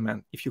to a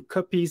command. If you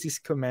copy this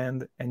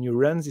command and you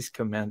run this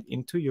command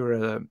into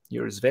your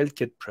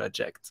SvelteKit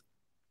project.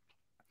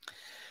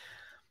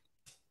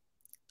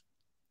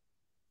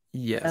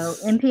 Yes. So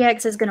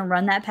npx is going to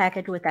run that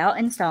package without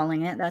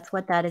installing it. That's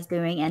what that is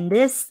doing. And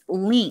this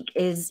link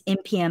is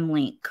npm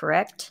link,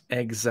 correct?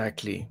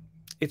 Exactly.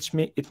 It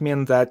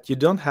means that you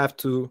don't have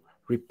to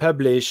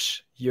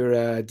republish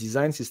your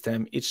design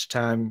system each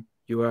time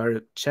you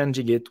are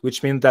changing it,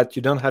 which means that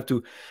you don't have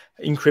to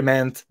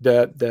increment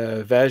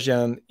the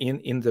version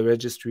in the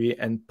registry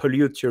and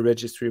pollute your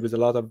registry with a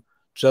lot of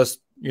just,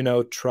 you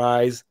know,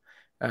 tries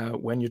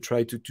when you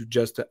try to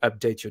just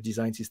update your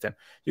design system.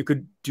 You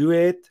could do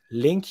it,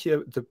 link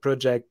the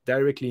project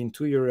directly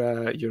into your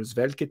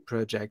SvelteKit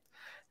project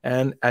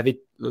and have it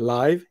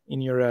live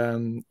in your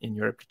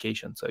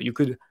application. So you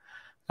could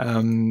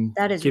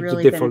that is keep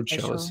really the default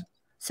beneficial. shows.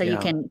 So you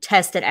can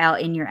test it out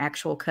in your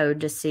actual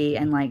code to see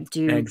and like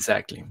do.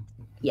 Exactly.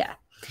 Yeah.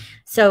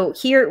 So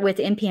here with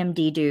npm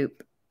dedupe,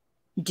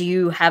 do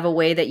you have a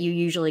way that you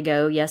usually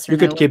go? Yes or no?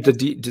 You could keep the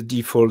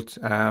default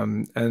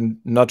and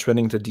not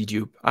running the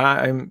dedupe.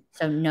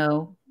 So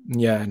no.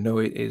 Yeah, no,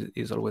 it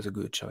is always a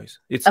good choice.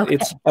 It's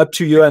up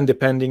to you and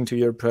depending to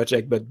your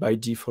project, but by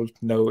default,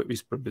 no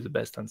is probably the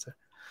best answer.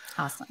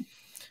 Awesome.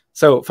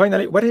 So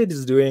finally, what it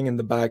is doing in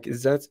the back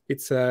is that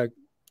it's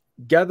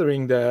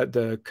gathering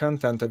the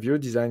content of your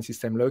design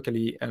system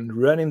locally and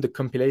running the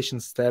compilation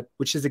step,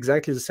 which is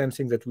exactly the same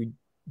thing that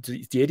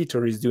the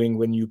editor is doing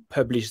when you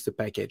publish the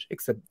package,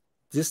 except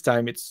this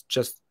time it's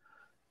just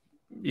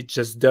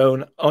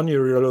done on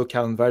your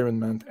local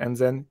environment, and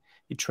then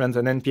it runs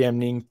an npm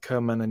link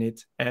command on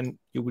it, and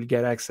you will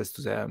get access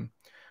to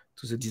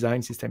the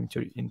design system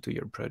into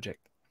your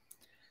project.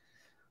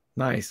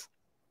 Nice.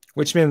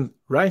 Which means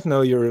right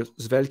now your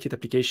SvelteKit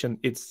application,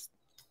 it's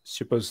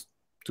supposed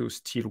to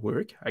still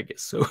work, I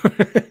guess so.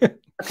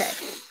 Okay,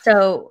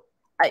 so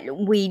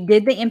we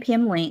did the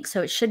npm link,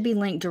 so it should be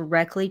linked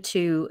directly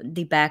to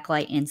the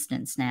Backlight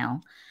instance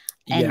now.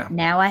 And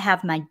now I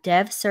have my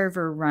dev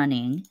server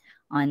running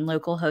on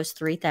localhost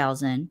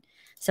 3000.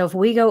 So if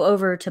we go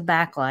over to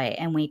Backlight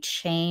and we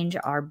change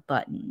our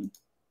button,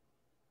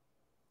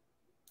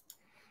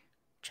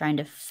 trying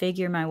to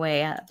figure my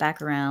way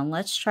back around,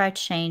 let's try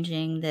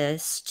changing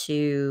this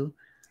to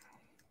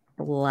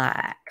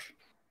black.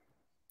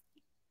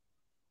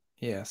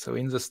 Yeah, so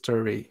in the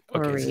story,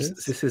 okay,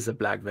 this is a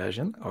black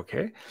version.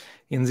 Okay,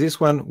 in this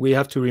one, we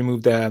have to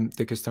remove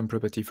the custom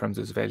property from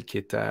the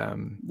SvelteKit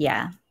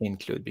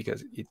include,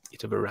 because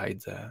it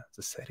overrides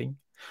the setting.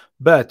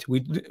 But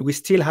we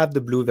still have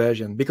the blue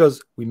version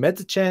because we made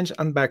the change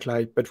on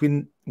Backlight, but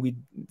the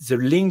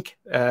link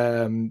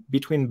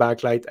between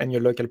Backlight and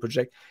your local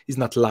project is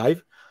not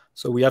live.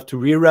 So we have to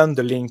rerun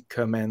the link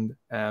command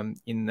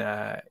in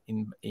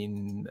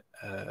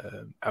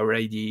our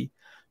IDE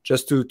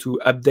just to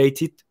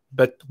update it.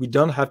 But we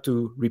don't have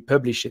to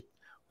republish it.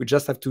 We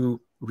just have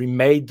to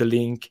remake the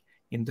link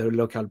in the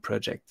local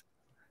project.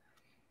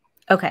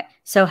 Okay.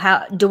 So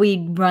how do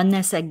we run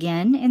this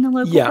again in the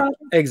local project?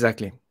 Yeah,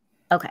 exactly.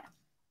 Okay.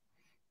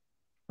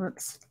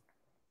 Whoops.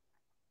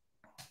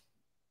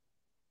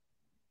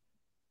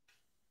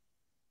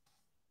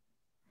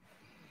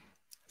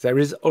 There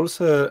is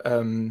also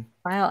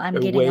wow, I'm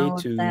getting all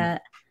of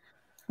that.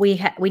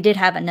 We did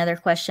have another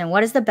question.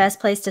 What is the best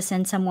place to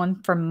send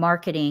someone for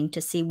marketing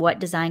to see what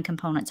design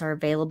components are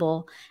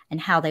available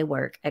and how they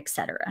work,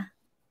 etc.?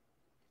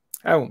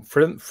 Oh,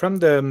 from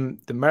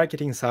the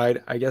marketing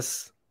side, I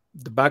guess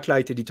the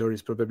Backlight editor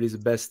is probably the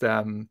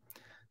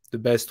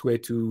best way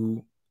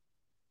to.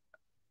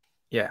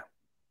 Yeah,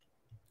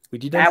 we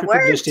didn't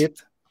republish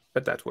it,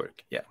 but that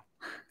worked. Yeah.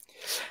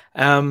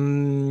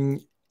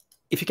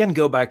 If you can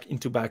go back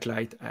into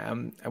Backlight, I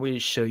will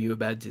show you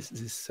about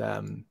this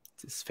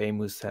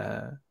famous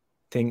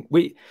thing.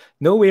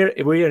 We're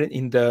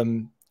in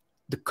the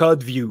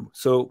code view,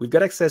 so we've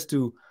got access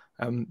to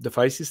the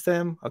file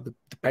system, the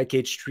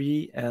package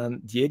tree,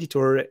 and the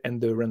editor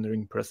and the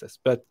rendering process.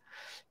 But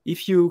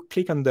if you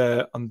click on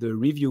the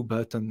review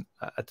button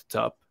at the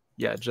top,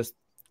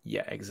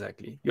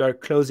 exactly, you are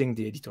closing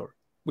the editor,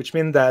 which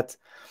means that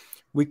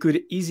we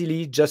could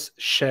easily just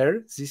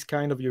share this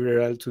kind of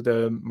URL to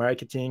the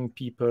marketing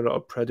people or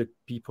product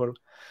people,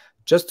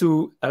 just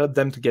to help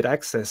them to get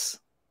access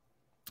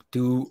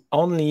to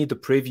only the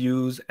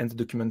previews and the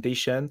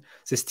documentation.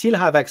 They still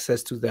have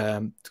access to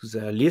the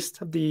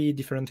list of the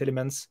different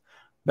elements,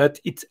 but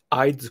it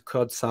hides the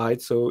code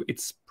side, so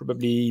it's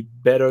probably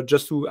better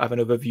just to have an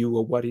overview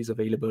of what is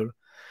available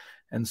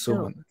and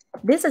so on.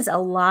 This is a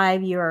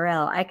live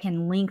URL. I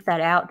can link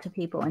that out to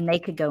people and they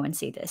could go and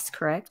see this,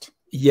 correct?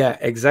 Yeah,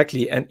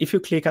 exactly. And if you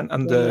click on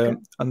the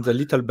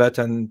little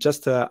button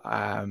just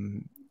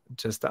on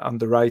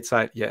the right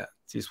side,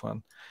 this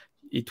one,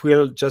 it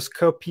will just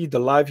copy the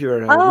live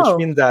URL, which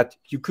means that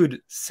you could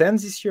send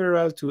this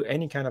URL to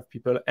any kind of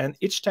people, and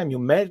each time you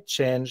make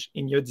change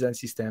in your design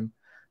system,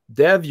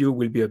 their view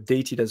will be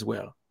updated as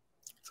well,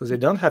 so they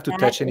don't have to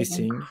touch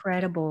anything.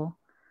 Incredible.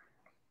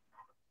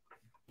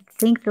 I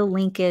think the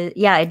link is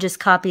it just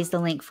copies the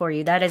link for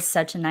you. That is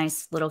such a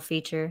nice little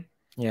feature.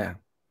 Yeah.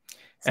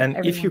 So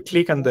and if you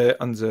click on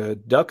the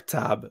doc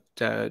tab,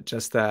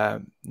 just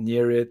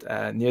near it,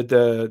 near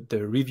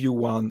the review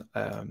one,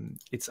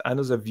 it's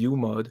another view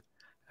mode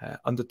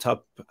on the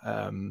top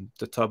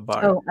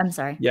bar. Oh, I'm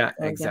sorry. Yeah,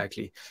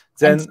 exactly.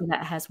 Then so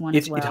that has one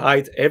as well. It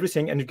hides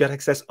everything, and you get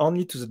access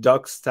only to the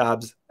docs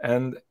tabs.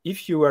 And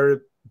if you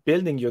are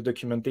building your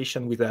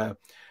documentation with a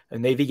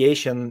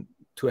navigation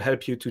to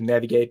help you to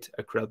navigate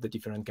across the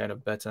different kind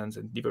of buttons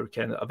and different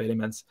kind of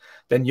elements,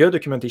 then your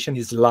documentation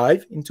is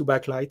live into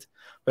Backlight.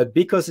 But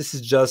because this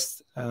is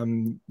just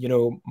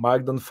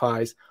Markdown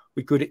files,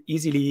 we could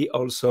easily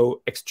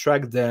also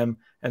extract them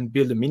and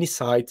build a mini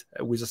site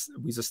with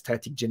a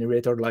static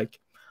generator, like,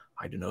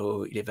 I don't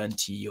know,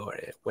 11T or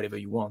whatever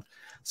you want.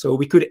 So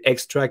we could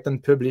extract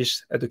and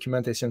publish a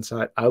documentation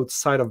site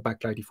outside of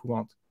Backlight if we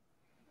want.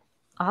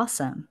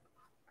 Awesome.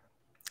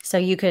 So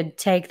you could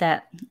take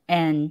that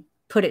and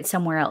put it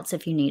somewhere else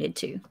if you needed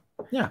to.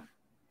 Yeah.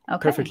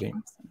 Okay. Perfectly.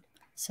 Awesome.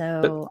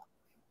 So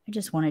I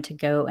just wanted to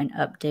go and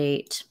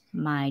update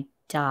my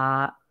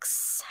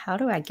docs. How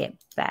do I get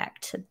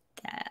back to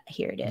that?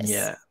 Here it is.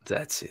 Yeah,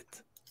 that's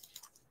it.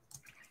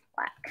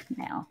 Black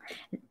now.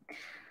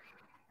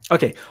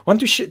 Okay. Want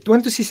to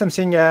see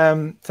something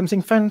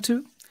fun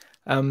too?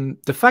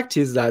 The fact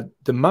is that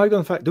the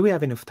Markdown file. Do we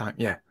have enough time?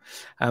 Yeah.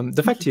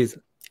 The fact is,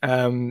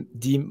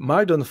 the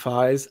Markdown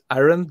files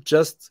aren't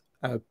just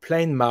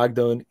plain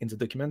Markdown in the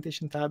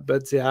documentation tab,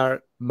 but they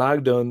are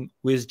Markdown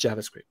with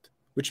JavaScript,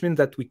 which means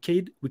that we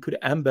could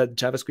embed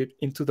JavaScript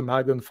into the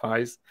Markdown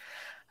files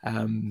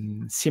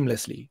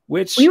seamlessly.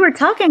 Which we were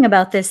talking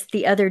about this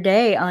the other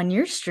day on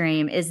your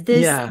stream. Is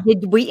this? Yeah.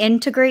 Did we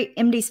integrate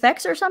MD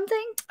specs or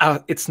something?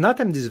 It's not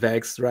MD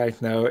specs right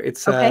now.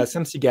 It's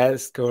something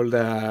else called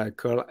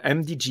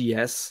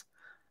MDGS.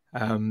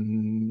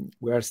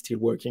 We are still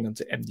working on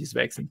the MD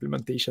specs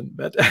implementation,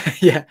 but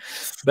the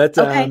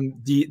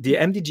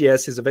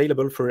MDGS is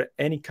available for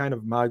any kind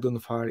of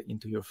Markdown file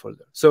into your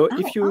folder. So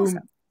if you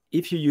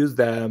use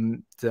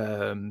the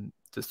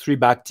 3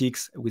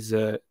 backticks with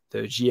the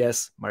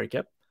GS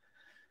markup,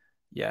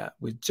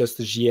 with just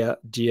the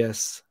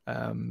GS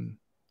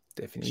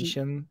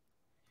definition.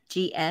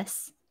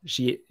 GS.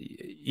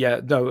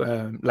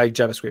 Like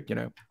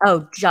JavaScript,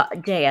 Oh,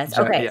 JS.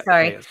 Okay,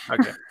 sorry. JS.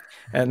 Okay.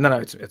 No,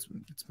 it's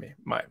me.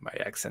 My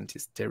accent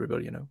is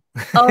terrible,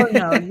 Oh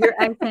no, your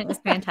accent is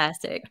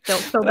fantastic.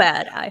 Don't feel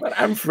bad. But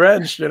I'm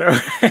French,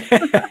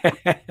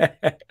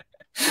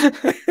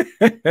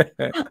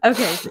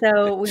 Okay,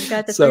 so we've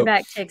got the 3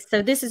 backticks.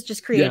 So this is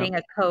just creating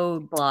a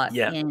code block.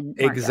 In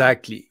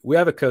exactly. We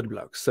have a code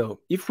block.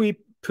 So if we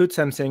put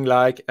something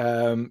like,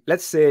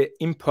 let's say,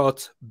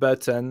 import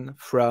button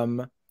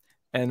from,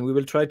 and we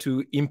will try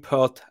to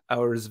import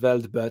our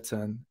Svelte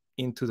button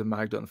into the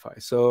Markdown file.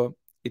 So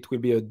it will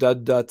be a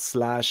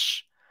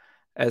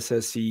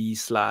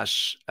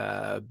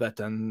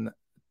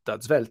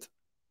 /sse/button.svelte.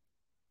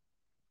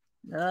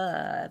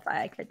 If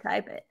I could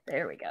type it.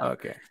 There we go.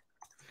 Okay.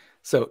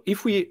 So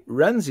if we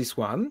run this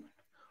one,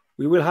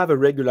 we will have a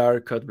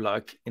regular code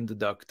block in the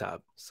doc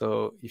tab.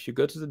 So if you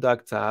go to the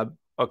doc tab,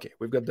 okay,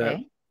 we've got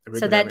the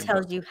so that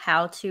tells you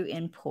how to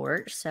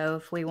import. So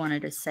if we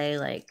wanted to say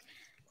like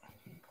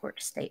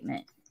import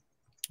statement.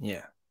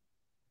 Yeah.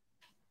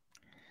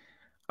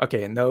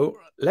 Okay, now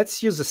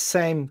let's use the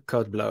same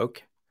code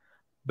block,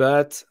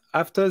 but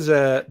after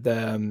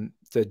the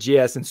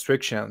JS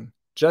instruction,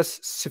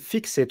 just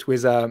suffix it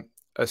with a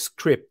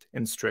script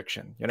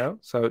instruction,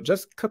 So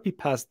just copy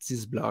past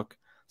this block.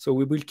 So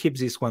we will keep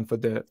this one for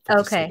the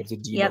sake of the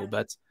demo,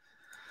 but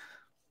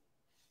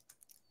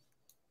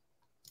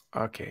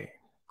okay,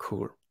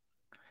 cool.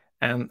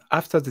 And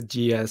after the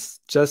JS,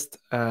 just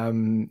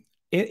in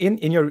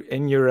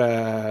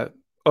your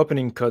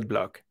opening code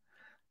block,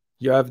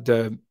 you have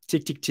the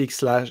tick tick tick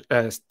slash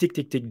tick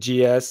tick tick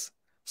JS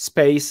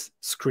space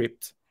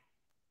script.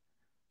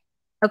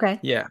 Okay.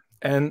 Yeah,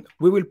 and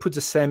we will put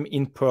the same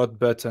import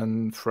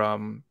button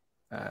from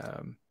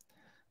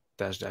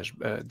dash dash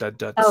dot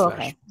dot Oh, slash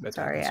okay. button.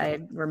 Sorry, So, I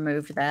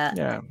removed that.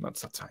 yeah,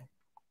 that's that time.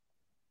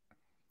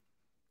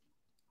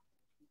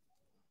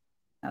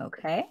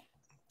 Okay.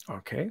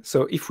 Okay,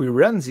 so if we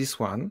run this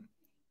one,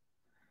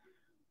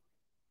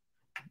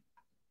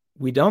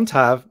 we don't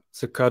have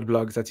the code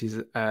block that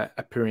is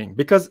appearing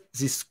because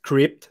this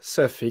script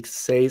suffix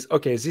says,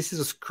 okay, this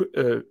is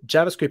a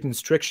JavaScript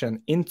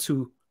instruction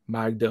into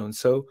Markdown.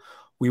 So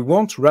we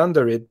won't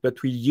render it,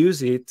 but we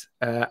use it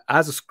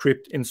as a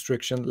script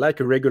instruction, like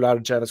a regular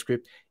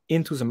JavaScript,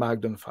 into the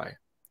Markdown file.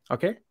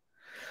 Okay,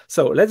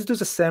 so let's do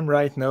the same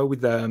right now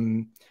with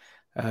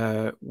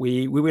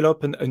we will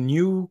open a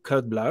new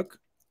code block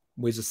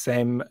with the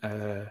same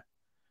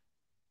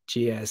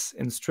JS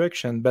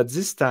instruction, but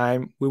this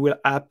time we will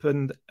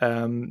append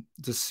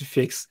the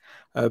suffix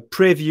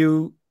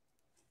preview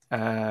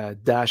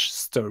dash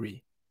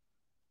story.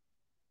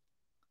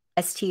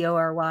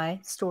 STORY,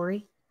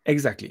 story?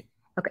 Exactly.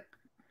 Okay.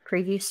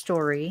 Preview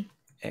story.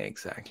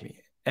 Exactly.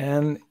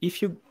 And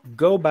if you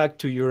go back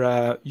to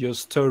your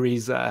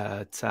stories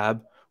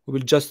tab, we will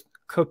just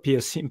copy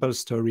a simple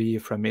story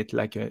from it,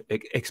 like a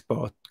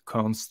export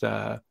const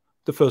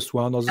the first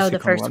one or the second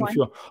first one. one? If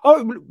you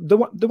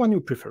the one you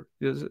prefer.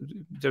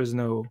 There's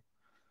no.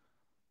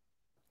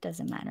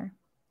 Doesn't matter.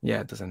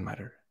 Yeah, it doesn't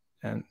matter.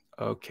 And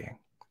okay,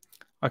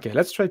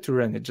 let's try to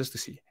run it just to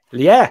see.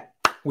 Yeah,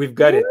 we've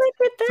got it.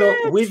 Look at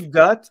that. So we've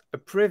got a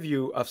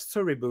preview of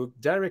Storybook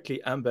directly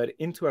embedded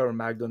into our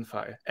Markdown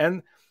file,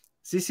 and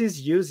this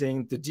is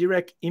using the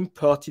direct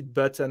imported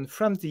button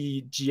from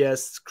the JS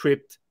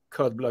script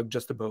code block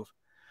just above.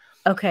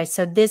 Okay,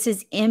 so this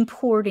is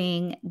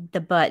importing the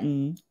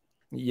button.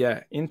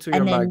 Yeah, into your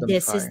Markdown file. And then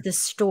this is the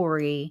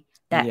story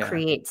that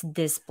creates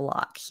this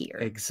block here.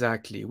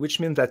 Exactly,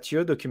 which means that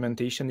your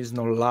documentation is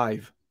now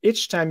live.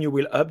 Each time you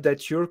will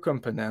update your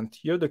component,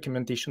 your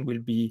documentation will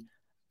be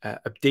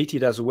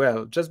updated as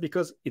well, just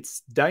because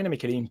it's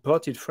dynamically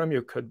imported from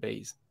your code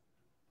base.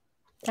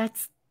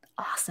 That's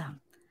awesome.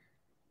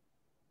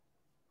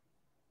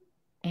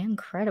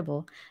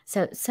 Incredible.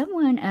 So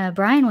someone,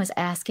 Brian was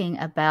asking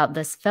about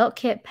the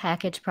SvelteKit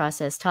package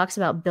process, talks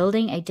about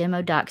building a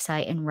demo doc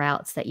site and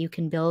routes that you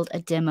can build a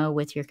demo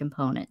with your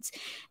components.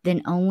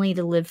 Then only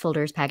the lib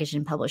folder is packaged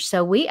and published.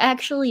 So we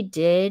actually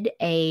did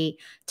a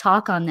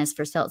talk on this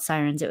for Svelte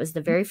Sirens. It was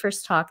the very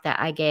first talk that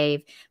I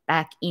gave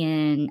back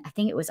in, I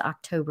think it was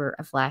October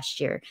of last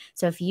year.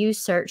 So if you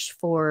search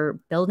for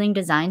building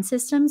design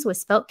systems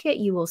with SvelteKit,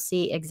 you will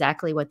see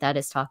exactly what that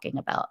is talking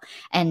about.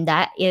 And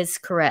that is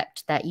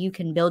correct, that you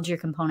can build your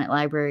component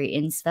library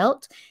in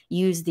Svelte,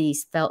 use the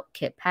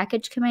SvelteKit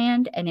package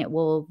command, and it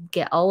will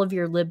get all of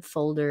your lib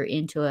folder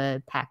into a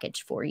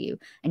package for you.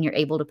 And you're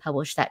able to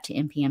publish that to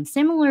NPM,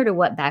 similar to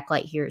what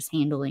Backlight here is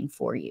handling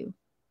for you.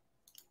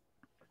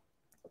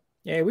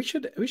 Yeah, we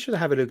should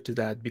have a look to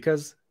that,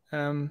 because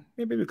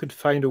maybe we could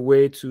find a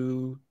way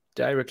to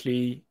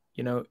directly,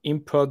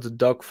 import the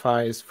doc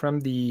files from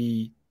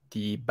the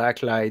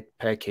Backlight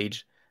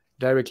package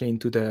directly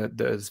into the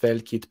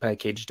SvelteKit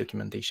package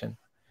documentation.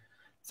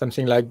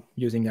 Something like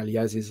using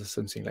aliases or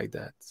something like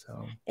that.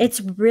 So it's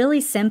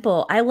really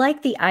simple. I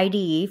like the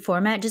IDE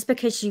format just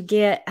because you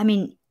get,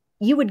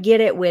 you would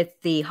get it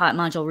with the hot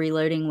module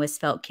reloading with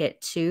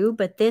SvelteKit too,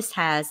 but this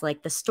has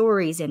like the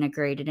stories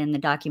integrated and the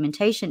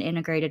documentation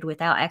integrated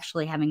without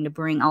actually having to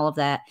bring all of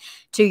that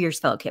to your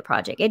SvelteKit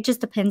project. It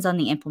just depends on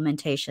the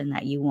implementation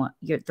that you want,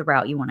 the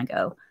route you want to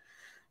go.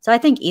 So I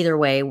think either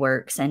way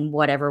works, and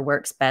whatever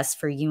works best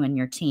for you and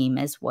your team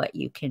is what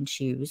you can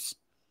choose.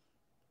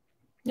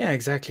 Yeah,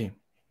 exactly.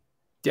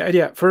 The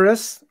idea for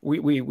us, we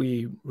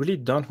really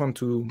don't want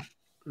to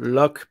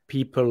lock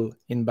people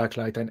in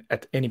Backlight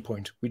at any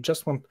point. We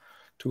just want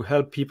to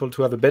help people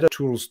to have a better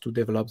tools to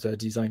develop their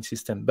design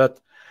system. But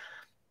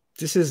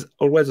this is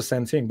always the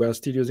same thing. We're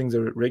still using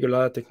the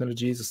regular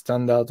technologies, the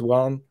standard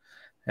one,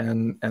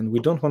 and we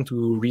don't want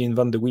to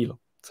reinvent the wheel.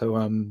 So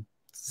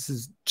this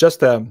is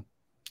just a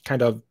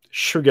kind of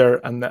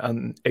sugar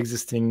and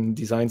existing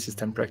design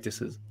system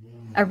practices.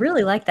 I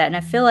really like that. And I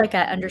feel like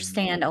I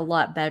understand a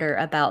lot better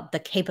about the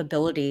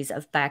capabilities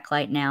of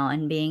Backlight now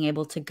and being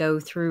able to go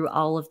through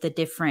all of the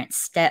different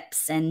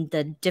steps and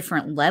the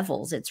different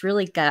levels. It's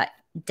really got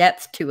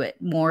depth to it,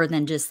 more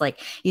than just like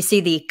you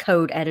see the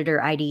code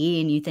editor IDE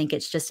and you think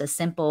it's just a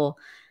simple,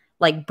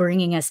 like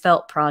bringing a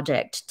Svelte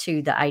project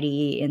to the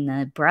IDE in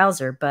the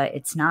browser, but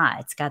it's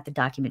not. It's got the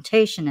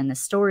documentation and the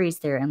stories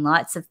there and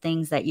lots of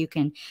things that you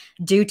can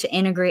do to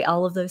integrate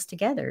all of those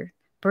together.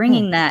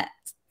 Bringing that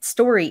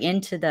story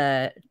into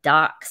the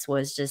docs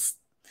was just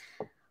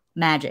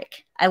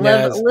magic. I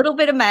love a little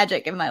bit of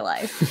magic in my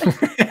life.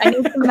 I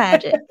need some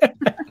magic.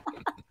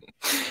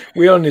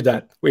 We all need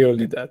that. We all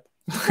need that.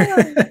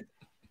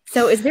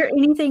 So is there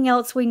anything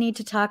else we need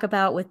to talk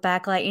about with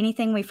Backlight?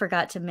 Anything we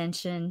forgot to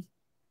mention?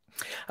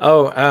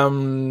 Oh,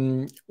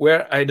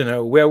 I don't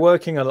know. We're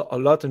working a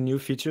lot on new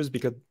features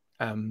because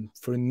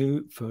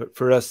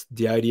for us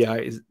the idea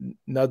is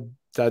not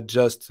that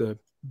just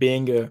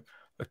being a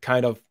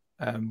kind of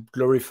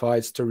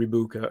glorified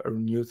storybook or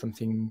new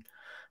something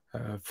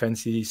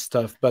fancy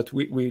stuff, but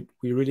we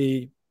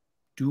really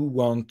do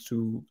want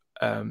to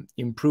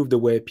improve the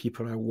way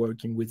people are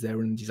working with their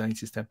own design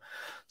system.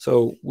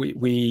 So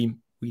we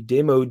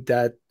demoed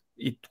that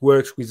it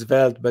works with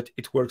Svelte, but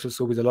it works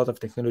also with a lot of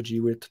technology.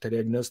 We're totally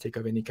agnostic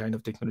of any kind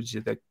of technology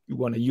that you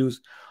want to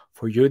use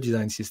for your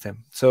design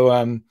system. So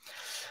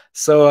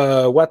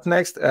what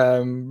next?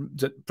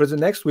 For the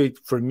next week,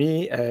 for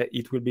me,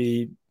 it will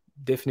be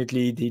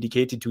definitely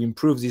dedicated to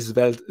improve the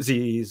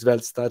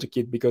Svelte starter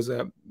kit because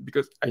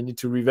I need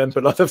to revamp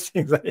a lot of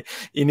things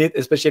in it,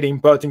 especially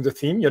importing the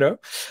theme.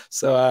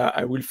 So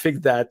I will fix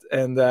that,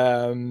 and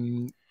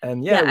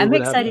yeah, we I'm will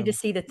have. excited to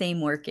see the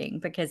theme working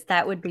because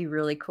that would be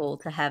really cool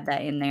to have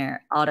that in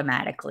there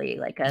automatically,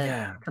 like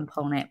a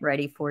component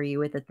ready for you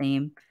with a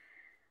theme.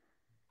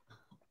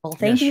 Well,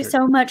 thank you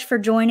so much for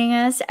joining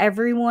us,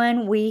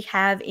 everyone. We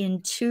have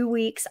in 2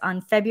 weeks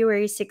on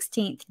February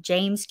 16th,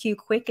 James Q.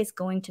 Quick is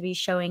going to be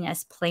showing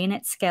us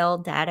Planet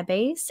Scale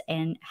database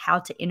and how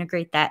to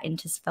integrate that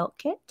into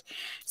SvelteKit.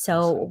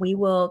 So we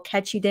will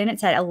catch you then.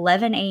 It's at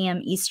 11 a.m.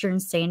 Eastern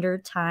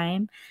Standard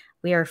Time.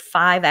 We are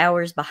 5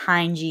 hours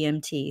behind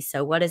GMT.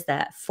 So what is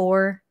that?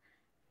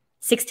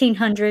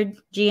 1600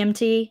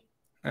 GMT?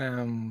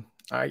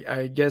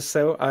 I guess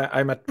so.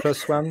 I'm at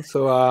 +1,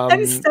 so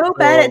I'm so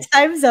bad at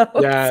time zones.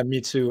 Yeah, me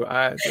too.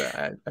 I'm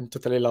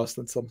totally lost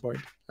at some point.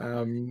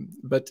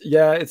 But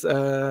yeah, it's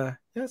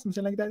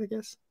something like that, I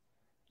guess.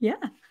 Yeah.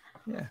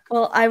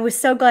 Well, I was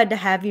so glad to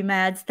have you,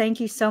 Madz. Thank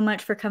you so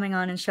much for coming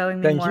on and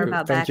showing me more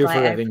about Backlight. Thank you for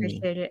having me. I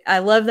appreciate it. I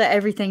love that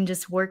everything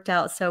just worked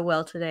out so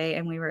well today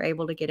and we were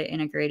able to get it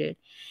integrated.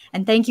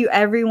 And thank you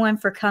everyone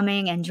for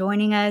coming and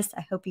joining us.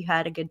 I hope you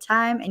had a good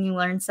time and you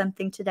learned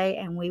something today,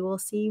 and we will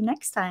see you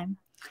next time.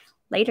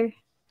 Later.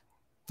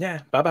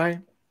 Yeah.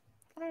 Bye-bye.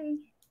 Bye.